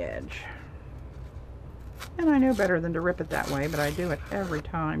white on the edge. And I know better than to rip it that way, but I do it every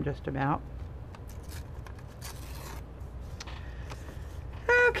time just about.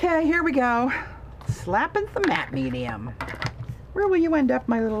 Okay, here we go. Slapping some matte medium. Where will you end up,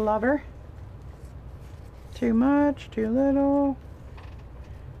 my little lover? Too much, too little.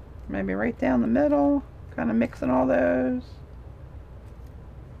 Maybe right down the middle. Kind of mixing all those.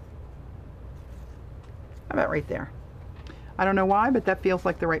 How about right there? I don't know why, but that feels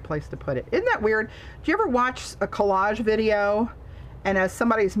like the right place to put it. Isn't that weird? Do you ever watch a collage video and as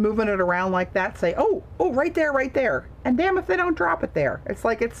somebody's moving it around like that, say, oh, right there, right there. And damn if they don't drop it there. It's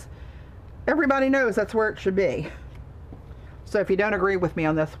like everybody knows that's where it should be. So if you don't agree with me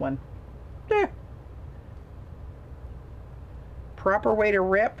on this one, proper way to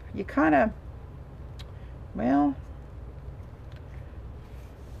rip, you kind of, well,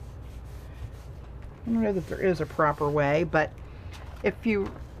 I don't know that there is a proper way, but if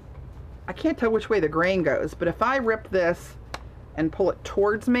you, I can't tell which way the grain goes, but if I rip this and pull it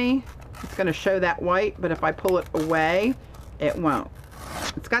towards me, it's going to show that white, but if I pull it away, it won't.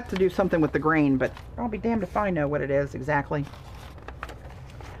 It's got to do something with the grain, but I'll be damned if I know what it is exactly.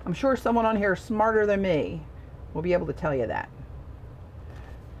 I'm sure someone on here smarter than me will be able to tell you that.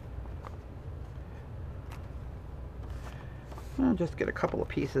 I'll just get a couple of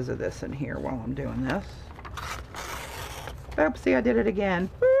pieces of this in here while I'm doing this. Oopsie, I did it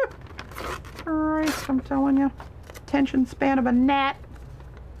again. Alright, I'm telling you. Attention span of a gnat.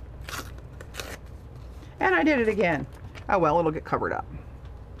 And I did it again. Oh well, it'll get covered up.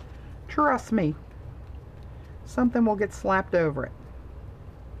 Trust me. Something will get slapped over it.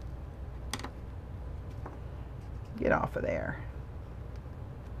 Get off of there.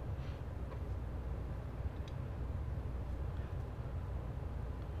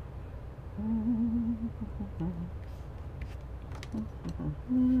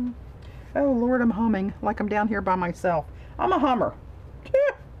 Oh Lord, I'm humming like I'm down here by myself. I'm a hummer.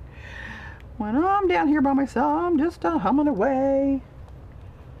 When I'm down here by myself, I'm just humming away.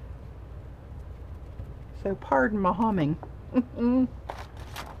 So pardon my humming.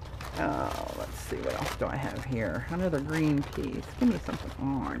 Oh, let's see, what else do I have here? Another green piece. Give me something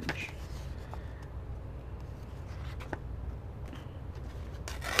orange.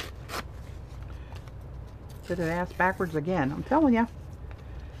 Did it ask backwards again? I'm telling you.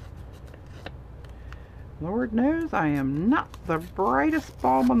 Lord knows I am not the brightest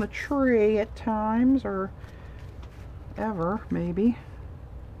bulb on the tree at times, or ever, maybe.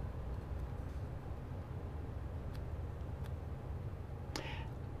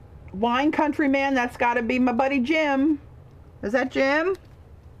 Wine Countryman, that's got to be my buddy Jim. Is that Jim?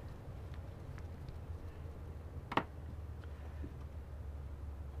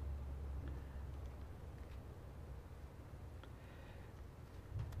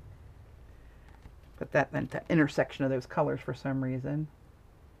 But that meant the intersection of those colors for some reason.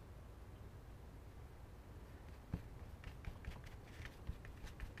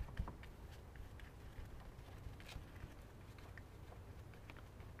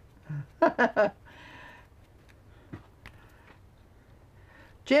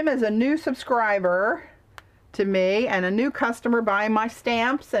 Jim is a new subscriber to me and a new customer buying my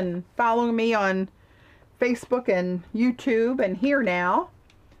stamps and following me on Facebook and YouTube and here now.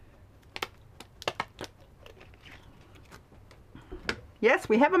 Yes,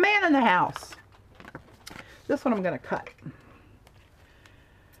 we have a man in the house. This one I'm going to cut.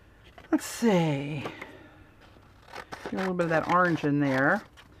 Let's see. Get a little bit of that orange in there.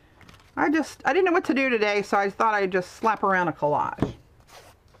 I didn't know what to do today, so I thought I'd just slap around a collage.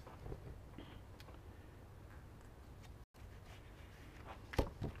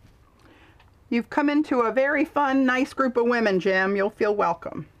 You've come into a very fun, nice group of women, Jim. You'll feel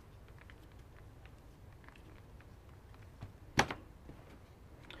welcome.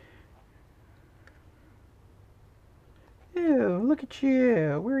 Ew, look at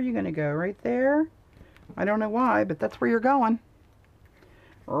you. Where are you going to go? Right there? I don't know why, but that's where you're going.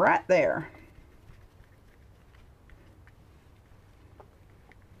 Right there.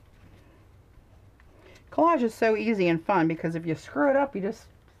 Collage is so easy and fun because if you screw it up, you just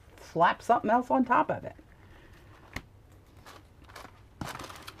slap something else on top of it.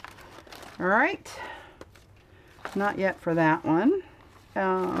 All right. Not yet for that one.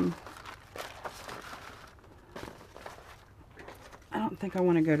 I don't think I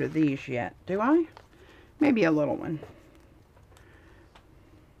want to go to these yet, do I? Maybe a little one.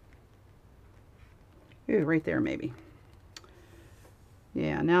 Ooh, right there maybe.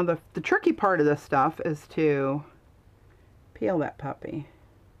 Yeah, now the tricky part of this stuff is to peel that puppy.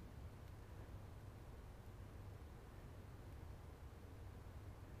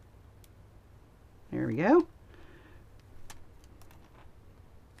 There we go.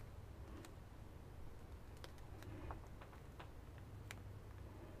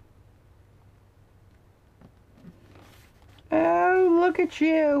 Oh, look at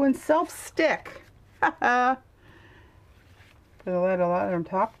you and self-stick. Haha. Put a little on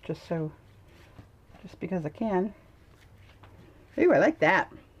top just because I can. Ooh, I like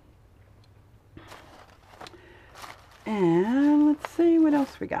that. And let's see what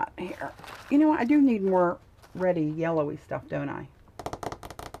else we got here. You know what? I do need more ready yellowy stuff, don't I?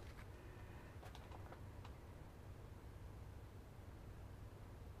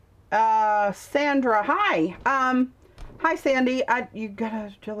 Sandra, hi. Hi, Sandy. You got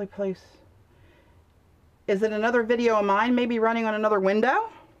a jelly place. Is it another video of mine maybe running on another window?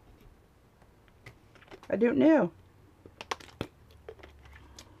 I don't know.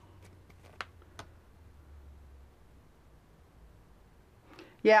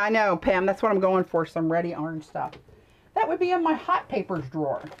 Yeah, I know, Pam. That's what I'm going for, some ready orange stuff. That would be in my hot papers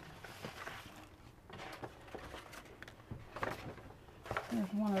drawer.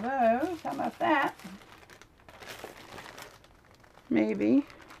 There's one of those. How about that? Maybe.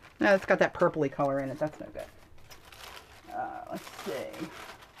 No, it's got that purpley color in it. That's no good. Let's see.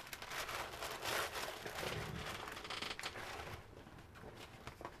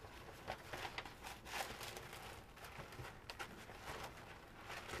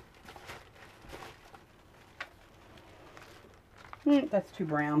 That's too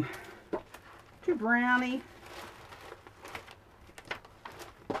brown. Too browny.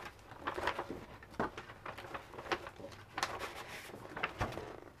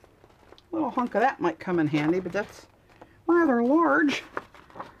 A little hunk of that might come in handy, but that's rather large.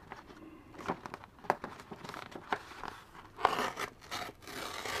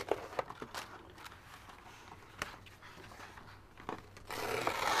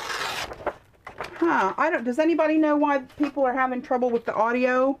 Huh, I don't, does anybody know why people are having trouble with the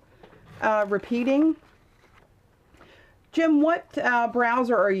audio repeating? Jim, what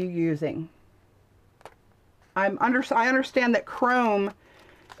browser are you using? I understand that Chrome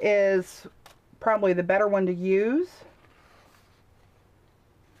is probably the better one to use.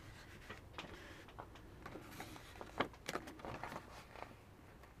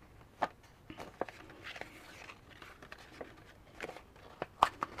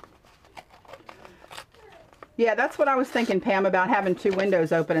 Yeah, that's what I was thinking, Pam, about having two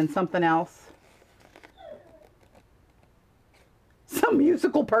windows open and something else. Some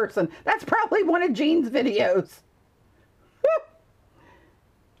musical person. That's probably one of Jean's videos.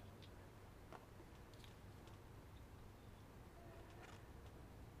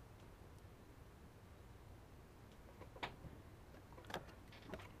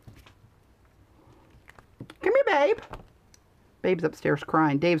 Come here, babe. Babe's upstairs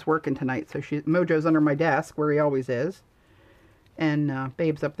crying. Dave's working tonight, so Mojo's under my desk where he always is. And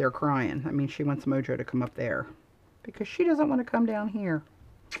Babe's up there crying. I mean, she wants Mojo to come up there because she doesn't want to come down here.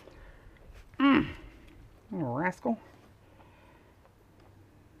 Little rascal.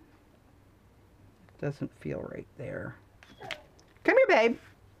 Doesn't feel right there. Come here, babe.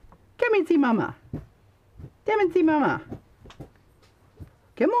 Come and see Mama. Come and see Mama.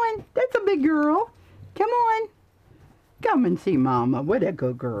 Come on. That's a big girl. Come on. Come and see Mama. What a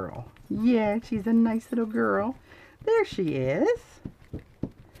good girl. Yeah, she's a nice little girl. There she is.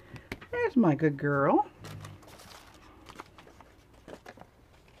 There's my good girl.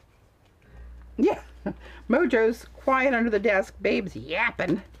 Yeah, Mojo's quiet under the desk. Babe's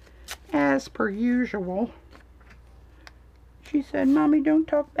yapping, as per usual. She said, Mommy, don't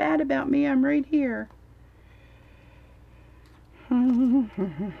talk bad about me. I'm right here.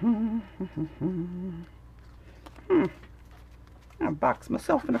 I boxed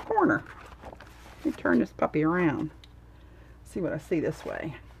myself in a corner. Let me turn this puppy around. See what I see this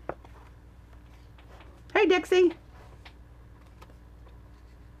way. Hey, Dixie.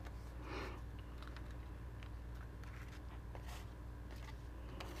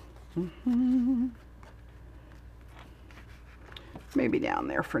 Maybe down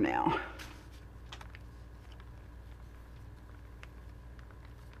there for now.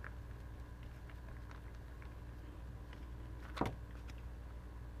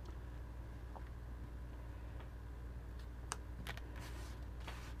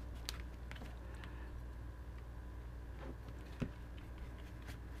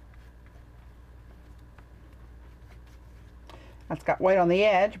 That's got white on the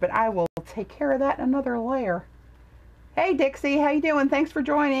edge, but I will take care of that in another layer. Hey Dixie, how you doing? Thanks for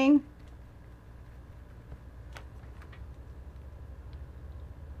joining.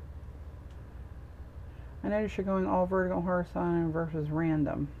 I notice you're going all vertical, horizontal versus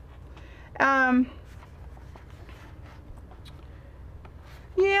random. Yeah,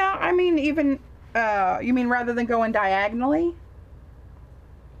 I mean even, you mean rather than going diagonally?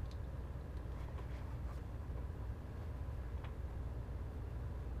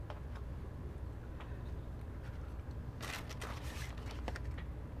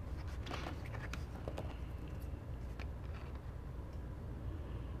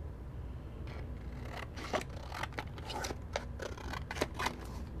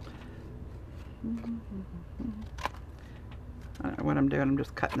 I don't know what I'm doing. I'm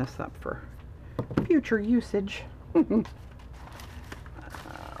just cutting this up for future usage. Let's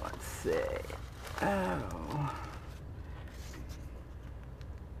see. Oh.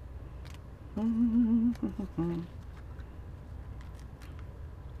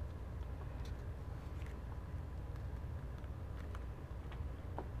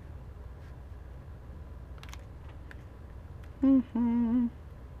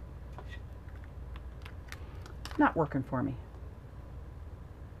 Not working for me.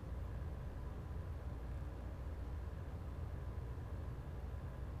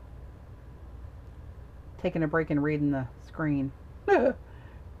 Taking a break and reading the screen.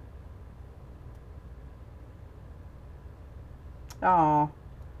 Oh.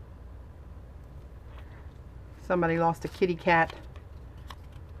 Somebody lost a kitty cat.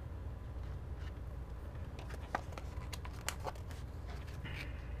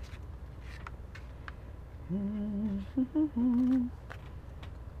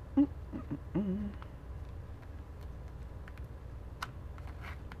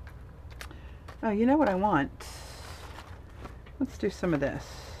 Oh, you know what I want? Let's do some of this.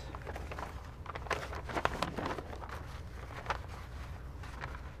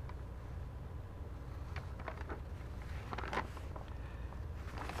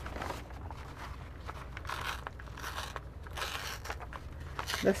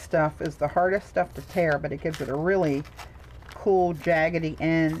 This stuff is the hardest stuff to tear, but it gives it a really cool jaggedy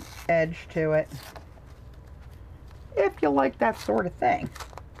edge to it. If you like that sort of thing.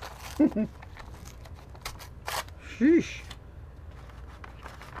 Sheesh.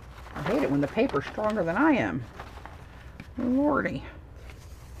 I hate it when the paper's stronger than I am. Lordy.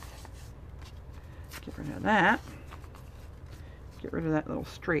 Get rid of that. Get rid of that little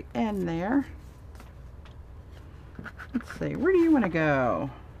straight end there. Let's see, where do you want to go?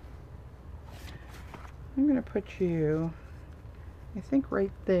 I'm going to put you, I think,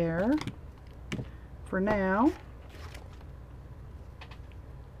 right there for now.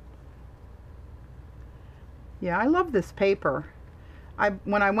 Yeah, I love this paper.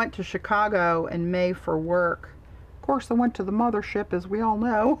 When I went to Chicago in May for work, of course I went to the mothership, as we all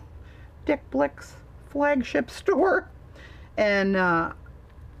know, Dick Blick's flagship store, and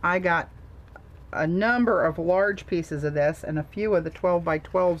I got a number of large pieces of this and a few of the 12 by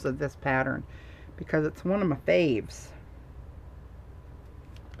 12s of this pattern because it's one of my faves.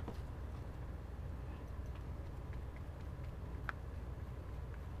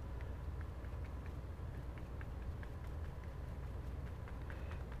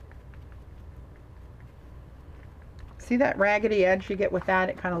 See that raggedy edge you get with that?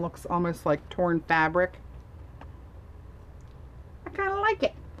 It kind of looks almost like torn fabric. I kind of like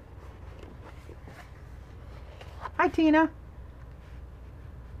it. Hi, Tina.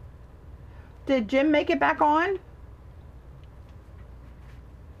 Did Jim make it back on?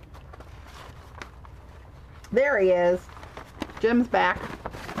 There he is. Jim's back.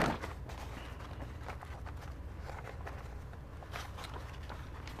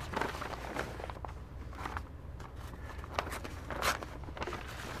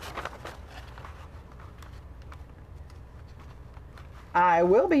 I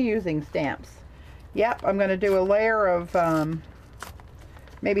will be using stamps. Yep, I'm going to do a layer of,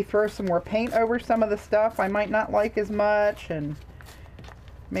 maybe throw some more paint over some of the stuff I might not like as much, and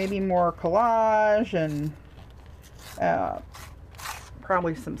maybe more collage, and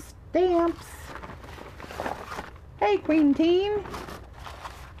probably some stamps. Hey, Queen Teen.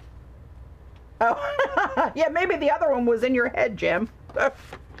 Oh, yeah, maybe the other one was in your head, Jim.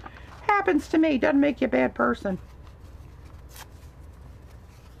 Happens to me. Doesn't make you a bad person.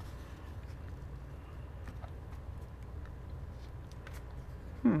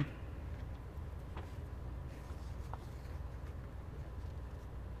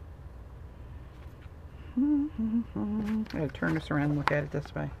 I'm going to turn this around and look at it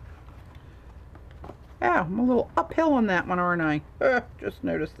this way. Oh, I'm a little uphill on that one, aren't I? Just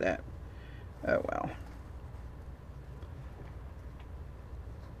noticed that. Oh, well.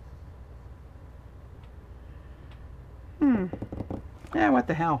 Yeah, what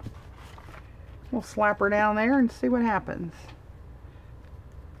the hell. We'll slap her down there and see what happens.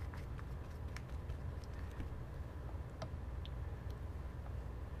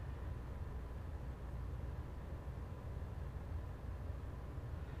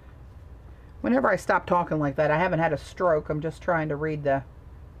 Whenever I stop talking like that, I haven't had a stroke. I'm just trying to read the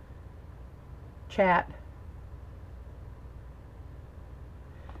chat.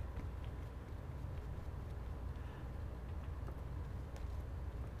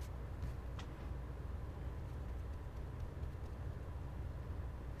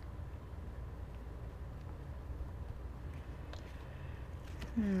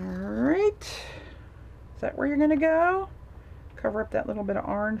 All right. Is that where you're going to go? Cover up that little bit of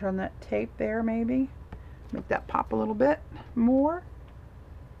orange on that tape there, maybe. Make that pop a little bit more.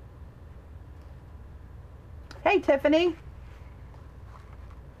 Hey, Tiffany.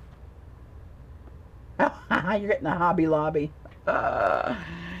 Oh, you're getting a Hobby Lobby.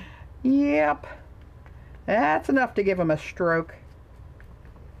 Yep. That's enough to give him a stroke.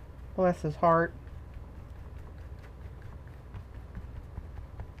 Bless his heart.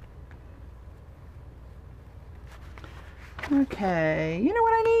 Okay, you know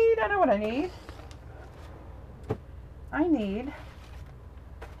what I need? I know what I need. I need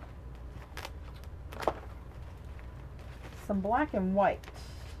some black and white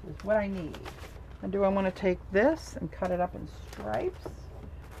is what I need. And do I want to take this and cut it up in stripes?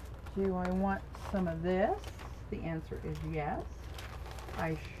 Do I want some of this? The answer is yes.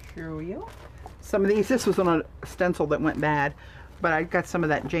 I assure you. Some of these, this was on a stencil that went bad, but I got some of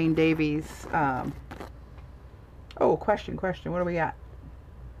that Jane Davies. Oh, question. What do we got?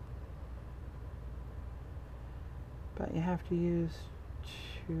 But you have to use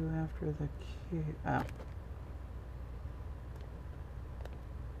 2 after the Q. Oh.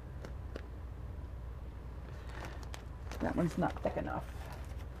 That one's not thick enough.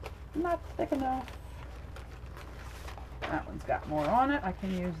 Not thick enough. That one's got more on it. I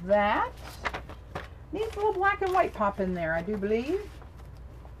can use that. Needs a little black and white pop in there, I do believe.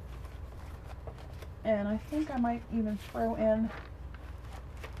 And I think I might even throw in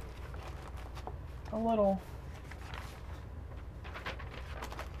a little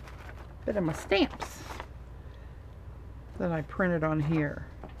bit of my stamps that I printed on here.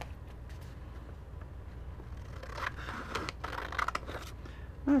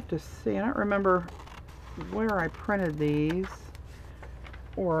 I have to see. I don't remember where I printed these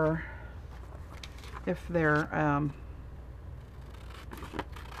or if they're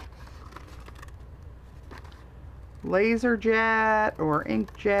laser jet or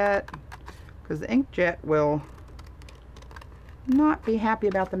inkjet, because the inkjet will not be happy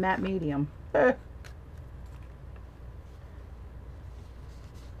about the matte medium.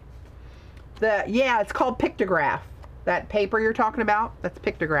 Yeah, it's called pictograph. That paper you're talking about, that's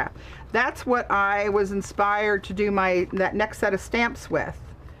pictograph. That's what I was inspired to do that next set of stamps with,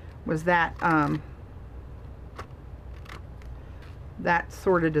 was that that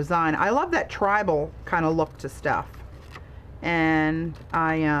sort of design. I love that tribal kind of look to stuff. And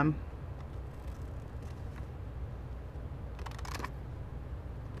I'll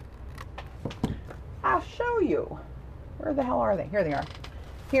show you. Where the hell are they? Here they are.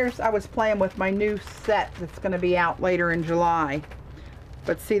 I was playing with my new set that's going to be out later in July.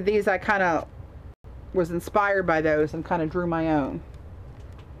 But see, these I kind of was inspired by those and kind of drew my own.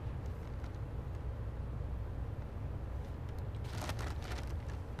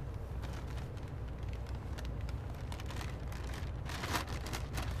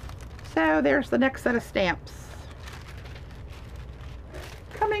 So there's the next set of stamps.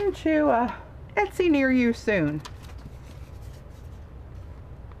 Coming to Etsy near you soon.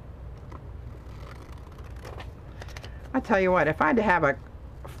 I tell you what, if I had to have a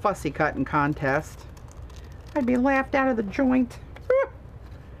fussy cutting contest, I'd be laughed out of the joint.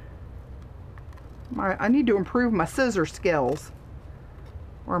 I need to improve my scissor skills,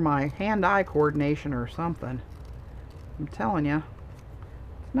 or my hand-eye coordination or something. I'm telling you,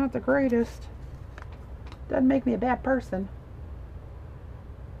 it's not the greatest. Doesn't make me a bad person.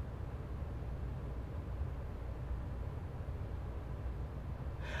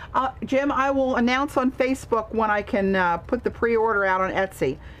 Jim, I will announce on Facebook when I can put the pre-order out on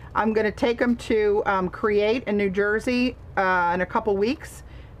Etsy. I'm going to take them to Create in New Jersey in a couple weeks.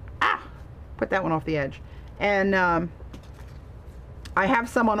 Put that one off the edge. And I have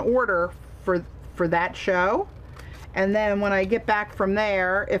some on order for that show. And then when I get back from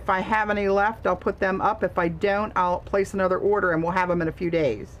there, if I have any left, I'll put them up. If I don't, I'll place another order and we'll have them in a few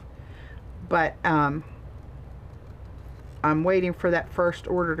days. But I'm waiting for that first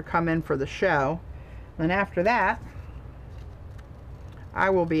order to come in for the show. And after that,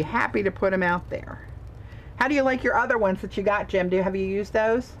 I will be happy to put them out there. How do you like your other ones that you got, Jim? Have you used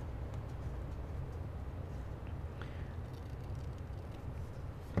those?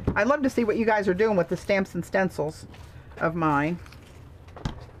 I'd love to see what you guys are doing with the stamps and stencils of mine.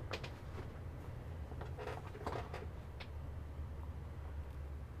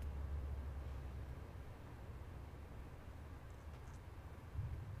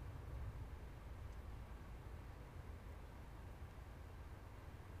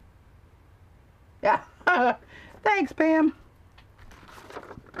 Yeah. Thanks, Pam.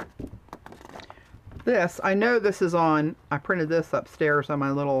 I know this is on, I printed this upstairs on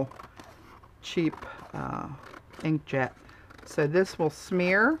my little cheap inkjet. So this will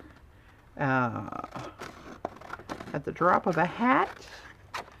smear at the drop of a hat.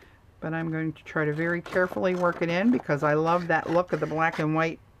 But I'm going to try to very carefully work it in because I love that look of the black and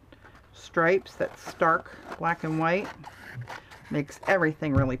white stripes, that stark black and white. Makes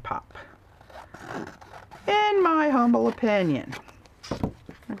everything really pop. In my humble opinion.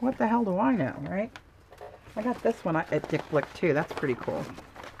 Like, what the hell do I know, right? I got this one at Dick Blick too. That's pretty cool.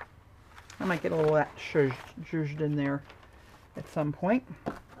 I might get a little of that zhuzhed in there at some point.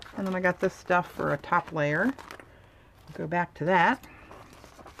 And then I got this stuff for a top layer. I'll go back to that.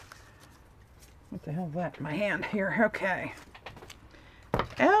 What the hell is that in my hand here? Okay.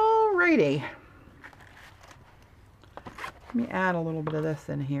 Alrighty. Let me add a little bit of this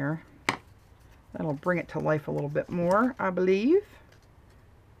in here. That'll bring it to life a little bit more, I believe.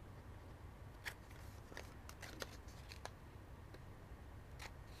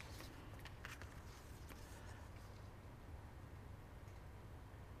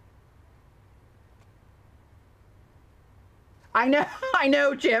 I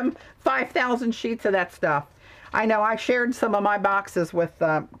know, Jim. 5,000 sheets of that stuff. I know. I shared some of my boxes with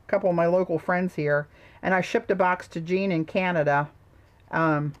a couple of my local friends here, and I shipped a box to Jean in Canada.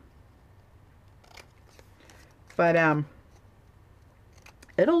 But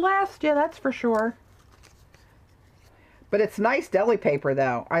it'll last you, that's for sure. But it's nice deli paper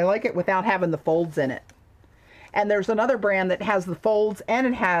though. I like it without having the folds in it. And there's another brand that has the folds and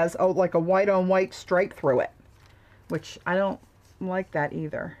it has like a white on white stripe through it, which I don't like that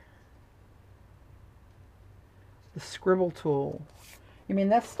either. The scribble tool. You mean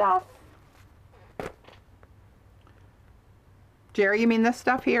this stuff? Jerry, you mean this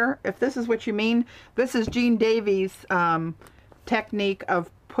stuff here? If this is what you mean, this is Jean Davies' technique of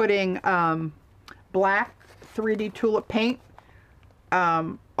putting black 3D tulip paint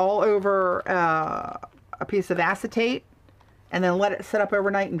all over a piece of acetate and then let it sit up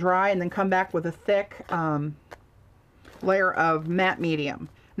overnight and dry and then come back with a thick layer of matte medium.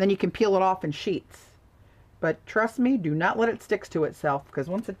 And then you can peel it off in sheets. But trust me, do not let it stick to itself, because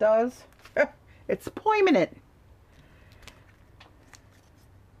once it does, it's permanent.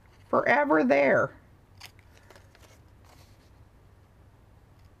 Forever there.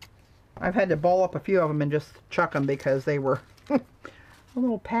 I've had to ball up a few of them and just chuck them because they were a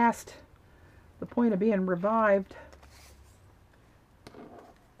little past the point of being revived.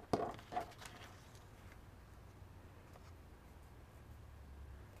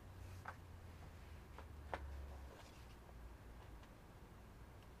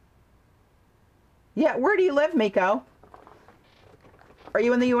 Yeah, where do you live, Miko? Are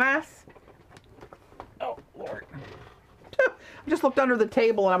you in the U.S.? Oh, Lord. I just looked under the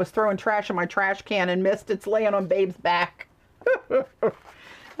table and I was throwing trash in my trash can and missed it's laying on Babe's back.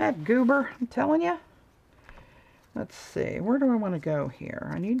 That goober, I'm telling you. Let's see, where do I want to go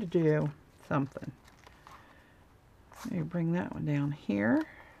here? I need to do something. Let me bring that one down here.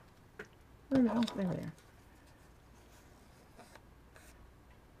 Where the hell's there?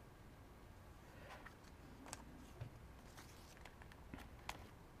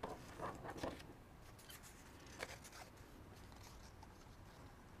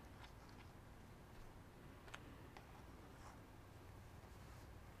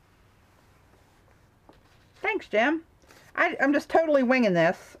 Thanks, Jim. I'm just totally winging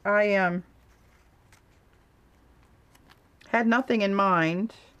this. I had nothing in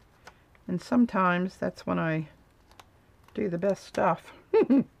mind, and sometimes that's when I do the best stuff.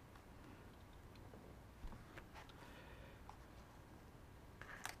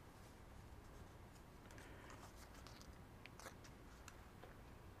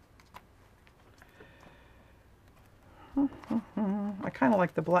 I kind of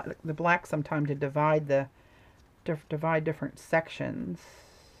like the black sometimes to divide different sections,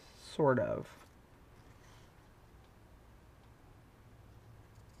 sort of.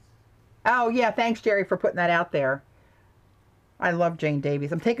 Oh yeah, thanks Jerry for putting that out there. I love Jane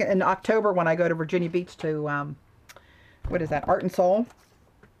Davies. I'm taking in October when I go to Virginia Beach to what is that, Art and Soul.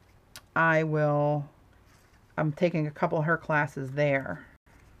 I'm taking a couple of her classes there.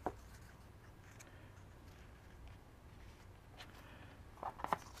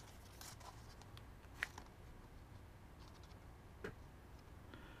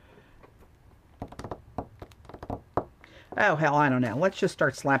 Oh, hell, I don't know. Let's just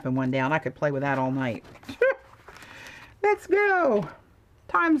start slapping one down. I could play with that all night. Let's go.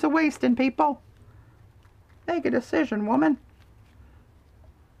 Time's a-wasting, people. Make a decision, woman.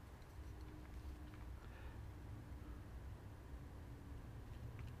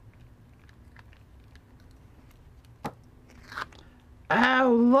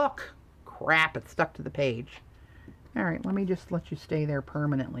 Oh, look. Crap, it stuck to the page. All right, let me just let you stay there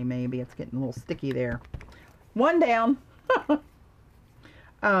permanently, maybe. It's getting a little sticky there. One down.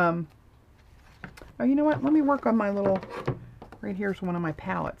 Oh, you know what? Let me work on my little, right here's one of my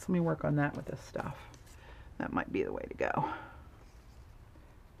palettes. Let me work on that with this stuff. That might be the way to go.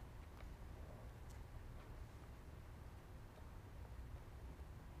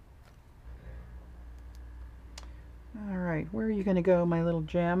 All right, where are you going to go, my little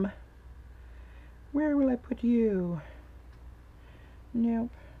gem? Where will I put you?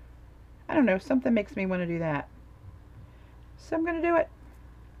 Nope. I don't know, something makes me want to do that. So I'm going to do it.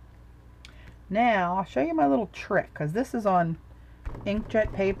 Now, I'll show you my little trick, because this is on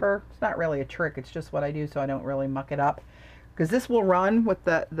inkjet paper. It's not really a trick, it's just what I do so I don't really muck it up. Because this will run with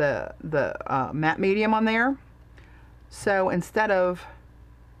the matte medium on there. So instead of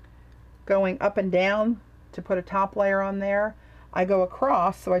going up and down to put a top layer on there, I go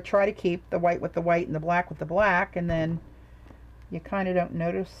across, so I try to keep the white with the white and the black with the black, and then you kind of don't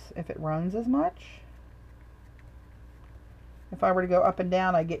notice if it runs as much. If I were to go up and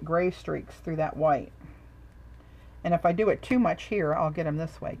down, I get gray streaks through that white. And if I do it too much here, I'll get them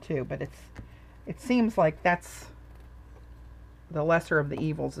this way too. But it seems like that's the lesser of the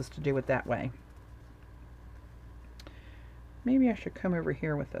evils, is to do it that way. Maybe I should come over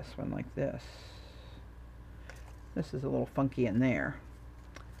here with this one like this. This is a little funky in there.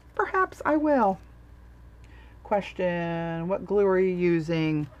 Perhaps I will. Question, what glue are you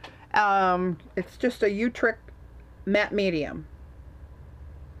using? It's just a U-Trick matte medium.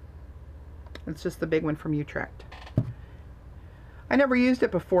 It's just the big one from Utrecht. I never used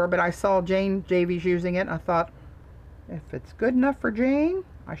it before, but I saw Jane Javies using it, and I thought, if it's good enough for Jane,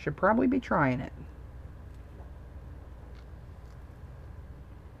 I should probably be trying it.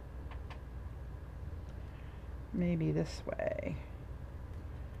 Maybe this way.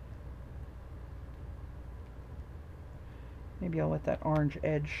 Maybe I'll let that orange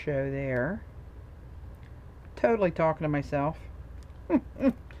edge show there. Totally talking to myself.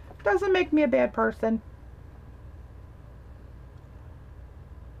 Doesn't make me a bad person.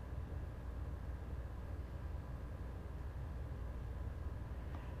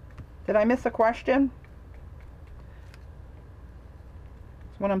 Did I miss a question?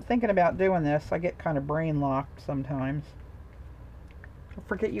 When I'm thinking about doing this, I get kind of brain locked sometimes. I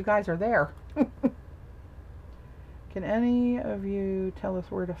forget you guys are there. Can any of you tell us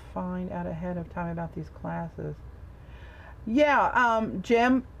where to find out ahead of time about these classes? Yeah,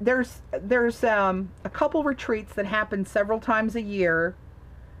 Jim, there's a couple retreats that happen several times a year.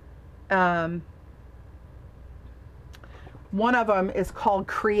 One of them is called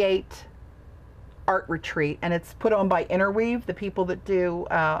Create Art Retreat, and it's put on by Interweave, the people that do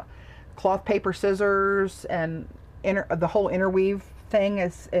cloth, paper, scissors, and the whole Interweave thing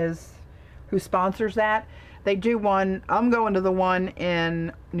is who sponsors that. They do one. I'm going to the one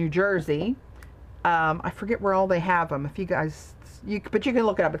in New Jersey. I forget where all they have them. If you guys, but you can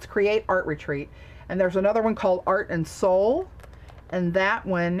look it up. It's Create Art Retreat, and there's another one called Art and Soul, and that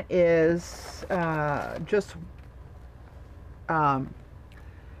one is just.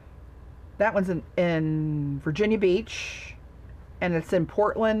 That one's in Virginia Beach, and it's in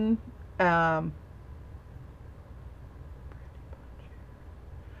Portland. Where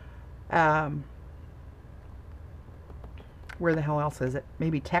the hell else is it?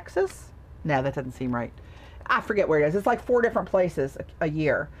 Maybe Texas? No, that doesn't seem right. I forget where it is. It's like 4 different places a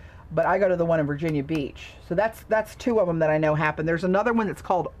year, but I go to the one in Virginia Beach. So that's 2 of them that I know happen. There's another one that's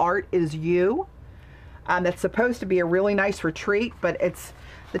called Art Is You. That's supposed to be a really nice retreat, but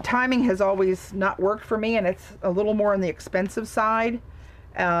the timing has always not worked for me, and it's a little more on the expensive side.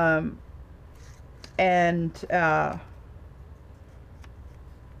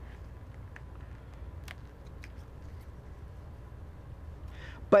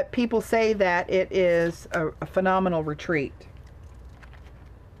 But people say that it is a phenomenal retreat.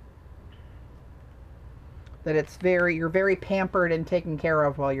 That you're very pampered and taken care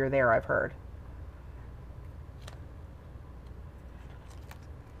of while you're there, I've heard.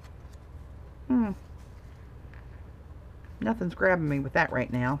 Nothing's grabbing me with that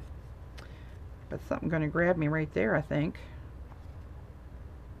right now. But something's going to grab me right there, I think.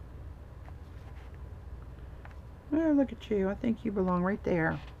 Oh, look at you. I think you belong right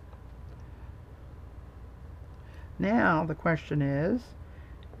there. Now the question is,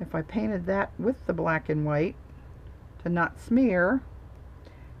 if I painted that with the black and white to not smear,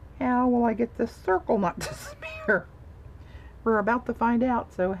 how will I get this circle not to smear? We're about to find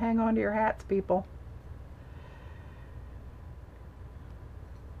out, so hang on to your hats, people.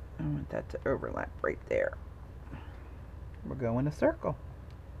 I want that to overlap right there. We'll go in a circle.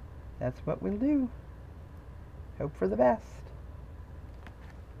 That's what we'll do. Hope for the best.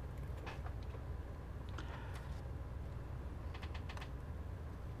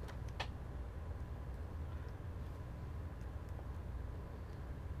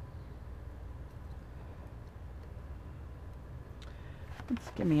 Let's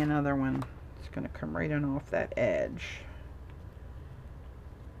give me another one. It's going to come right in off that edge.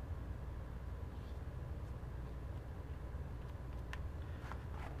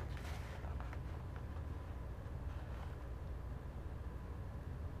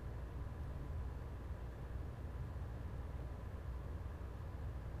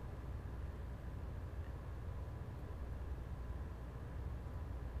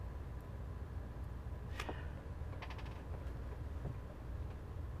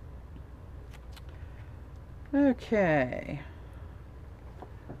 Okay,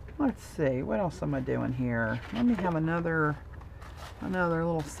 let's see, what else am I doing here? Let me have another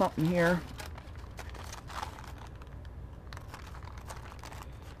little something here.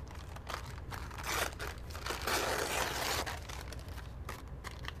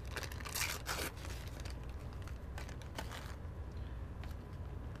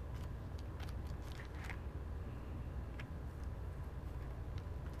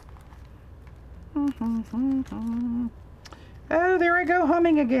 Oh, there I go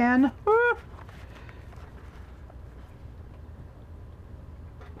humming again. Woo.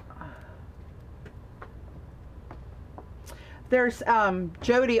 There's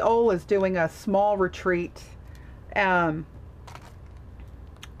Jody Ole is doing a small retreat. It's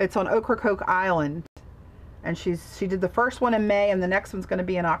on Ocracoke Island, and she did the first one in May, and the next one's going to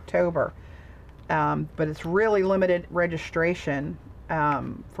be in October. But it's really limited registration,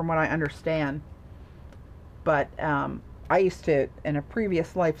 from what I understand. But I used to, in a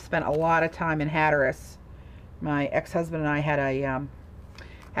previous life, spent a lot of time in Hatteras. My ex-husband and I had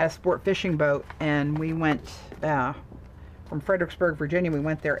a sport fishing boat, and we went from Fredericksburg, Virginia. We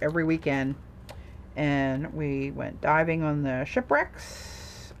went there every weekend, and we went diving on the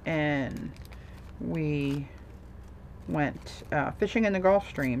shipwrecks, and we went fishing in the Gulf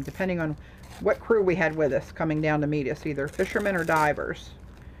Stream, depending on what crew we had with us coming down to meet us, either fishermen or divers.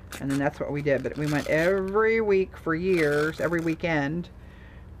 And then that's what we did. But we went every week for years, every weekend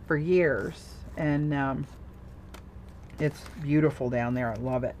for years. And it's beautiful down there. I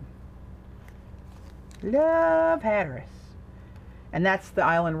love it. Love Hatteras. And that's the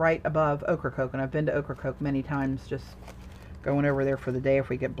island right above Ocracoke. And I've been to Ocracoke many times, just going over there for the day if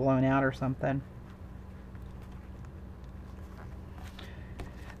we get blown out or something.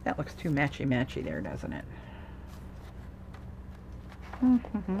 That looks too matchy-matchy there, doesn't it?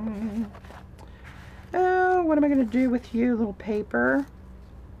 Oh, what am I going to do with you, little paper?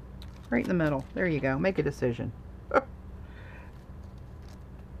 Right in the middle. There you go. Make a decision.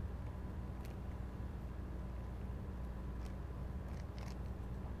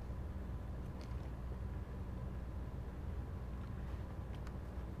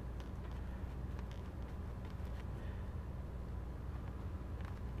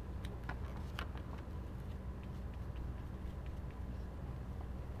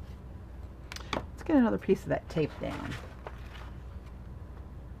 Get another piece of that tape down.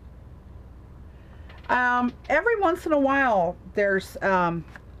 Every once in a while, there's a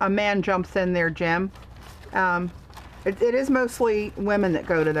man jumps in there, Jim. It is mostly women that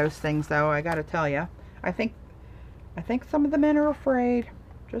go to those things, though. I got to tell you, I think some of the men are afraid.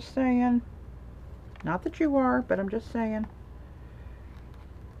 Just saying. Not that you are, but I'm just saying.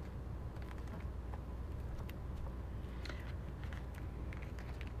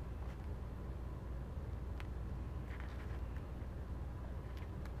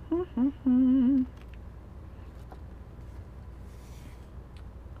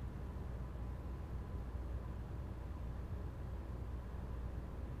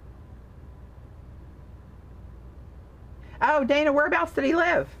 Oh, Dana, whereabouts did he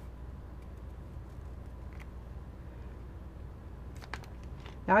live?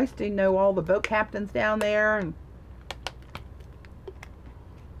 I used to know all the boat captains down there. And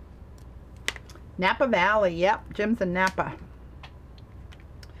Napa Valley, yep, Jim's in Napa.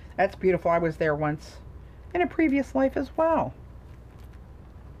 That's beautiful. I was there once in a previous life as well.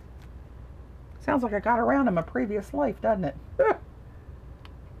 Sounds like I got around in my previous life, doesn't it?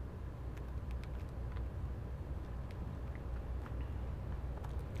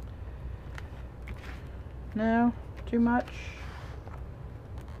 No, too much.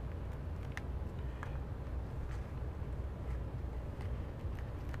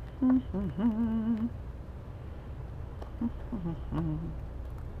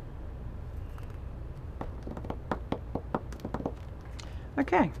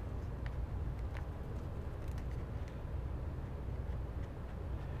 Okay.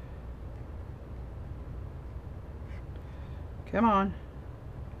 Come on.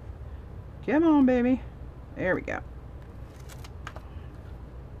 Come on, baby. There we go.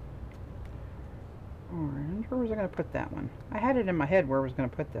 Orange. Where was I going to put that one? I had it in my head where I was going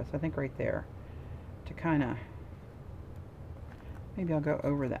to put this. I think right there. To kind of... Maybe I'll go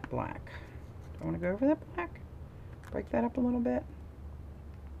over that black. Do I want to go over that black? Break that up a little bit?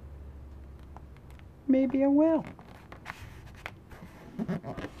 Maybe I will.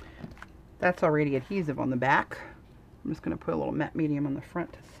 That's already adhesive on the back. I'm just going to put a little matte medium on the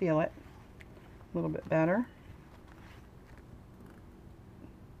front to seal it a little bit better.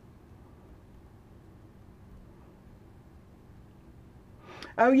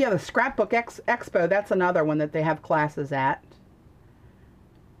 Oh yeah, the Scrapbook Expo, that's another one that they have classes at.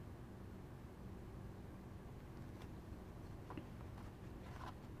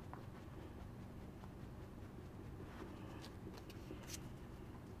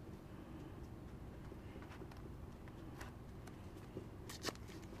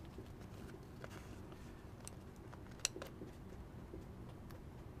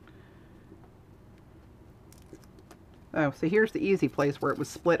 Oh, so here's the easy place where it was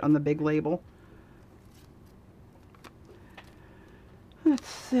split on the big label. Let's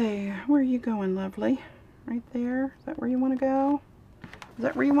see, where are you going, lovely? Right there? Is that where you want to go? Is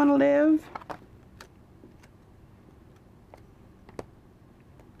that where you want to live?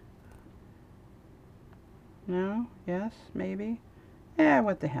 No? Yes? Maybe? Yeah,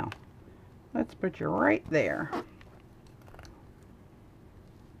 what the hell. Let's put you right there.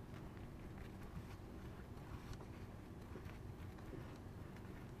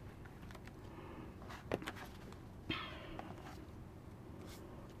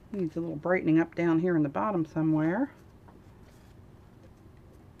 Needs a little brightening up down here in the bottom somewhere.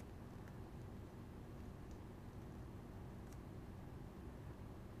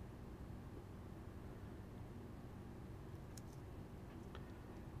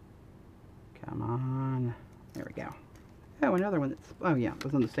 Come on. There we go. Oh, another one that's, oh yeah, it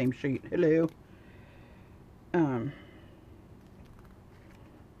was on the same sheet. Hello. I'm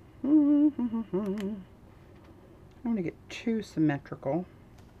going to get too symmetrical.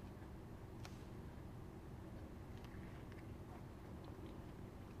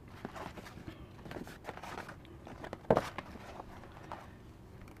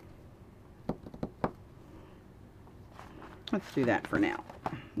 Let's do that for now.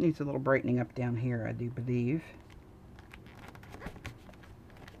 Needs a little brightening up down here, I do believe.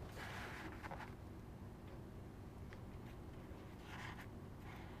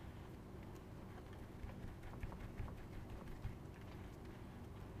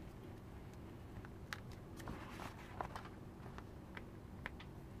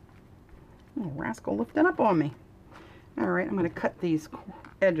 Oh, rascal lifting up on me. Alright, I'm going to cut these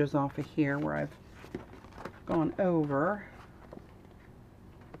edges off of here where I've gone over.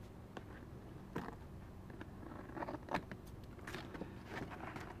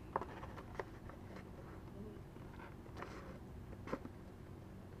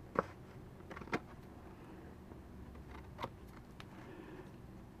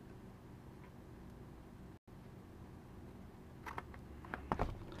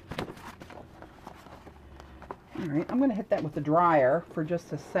 Alright, I'm going to hit that with the dryer for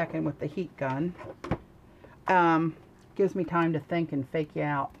just a second with the heat gun. Gives me time to think and fake you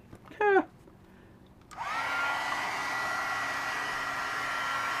out.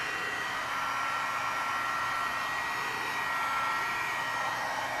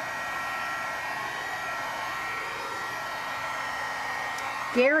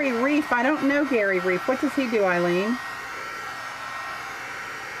 Gary Reef, I don't know Gary Reef. What does he do, Eileen?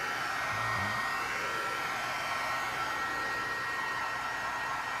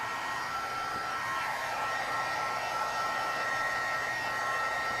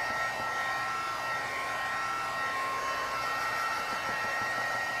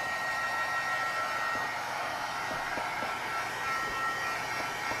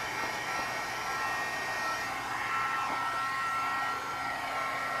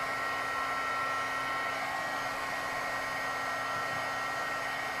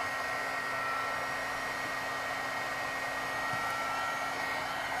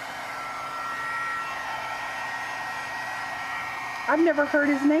 I've never heard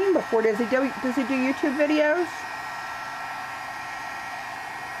his name before. Does he do YouTube videos?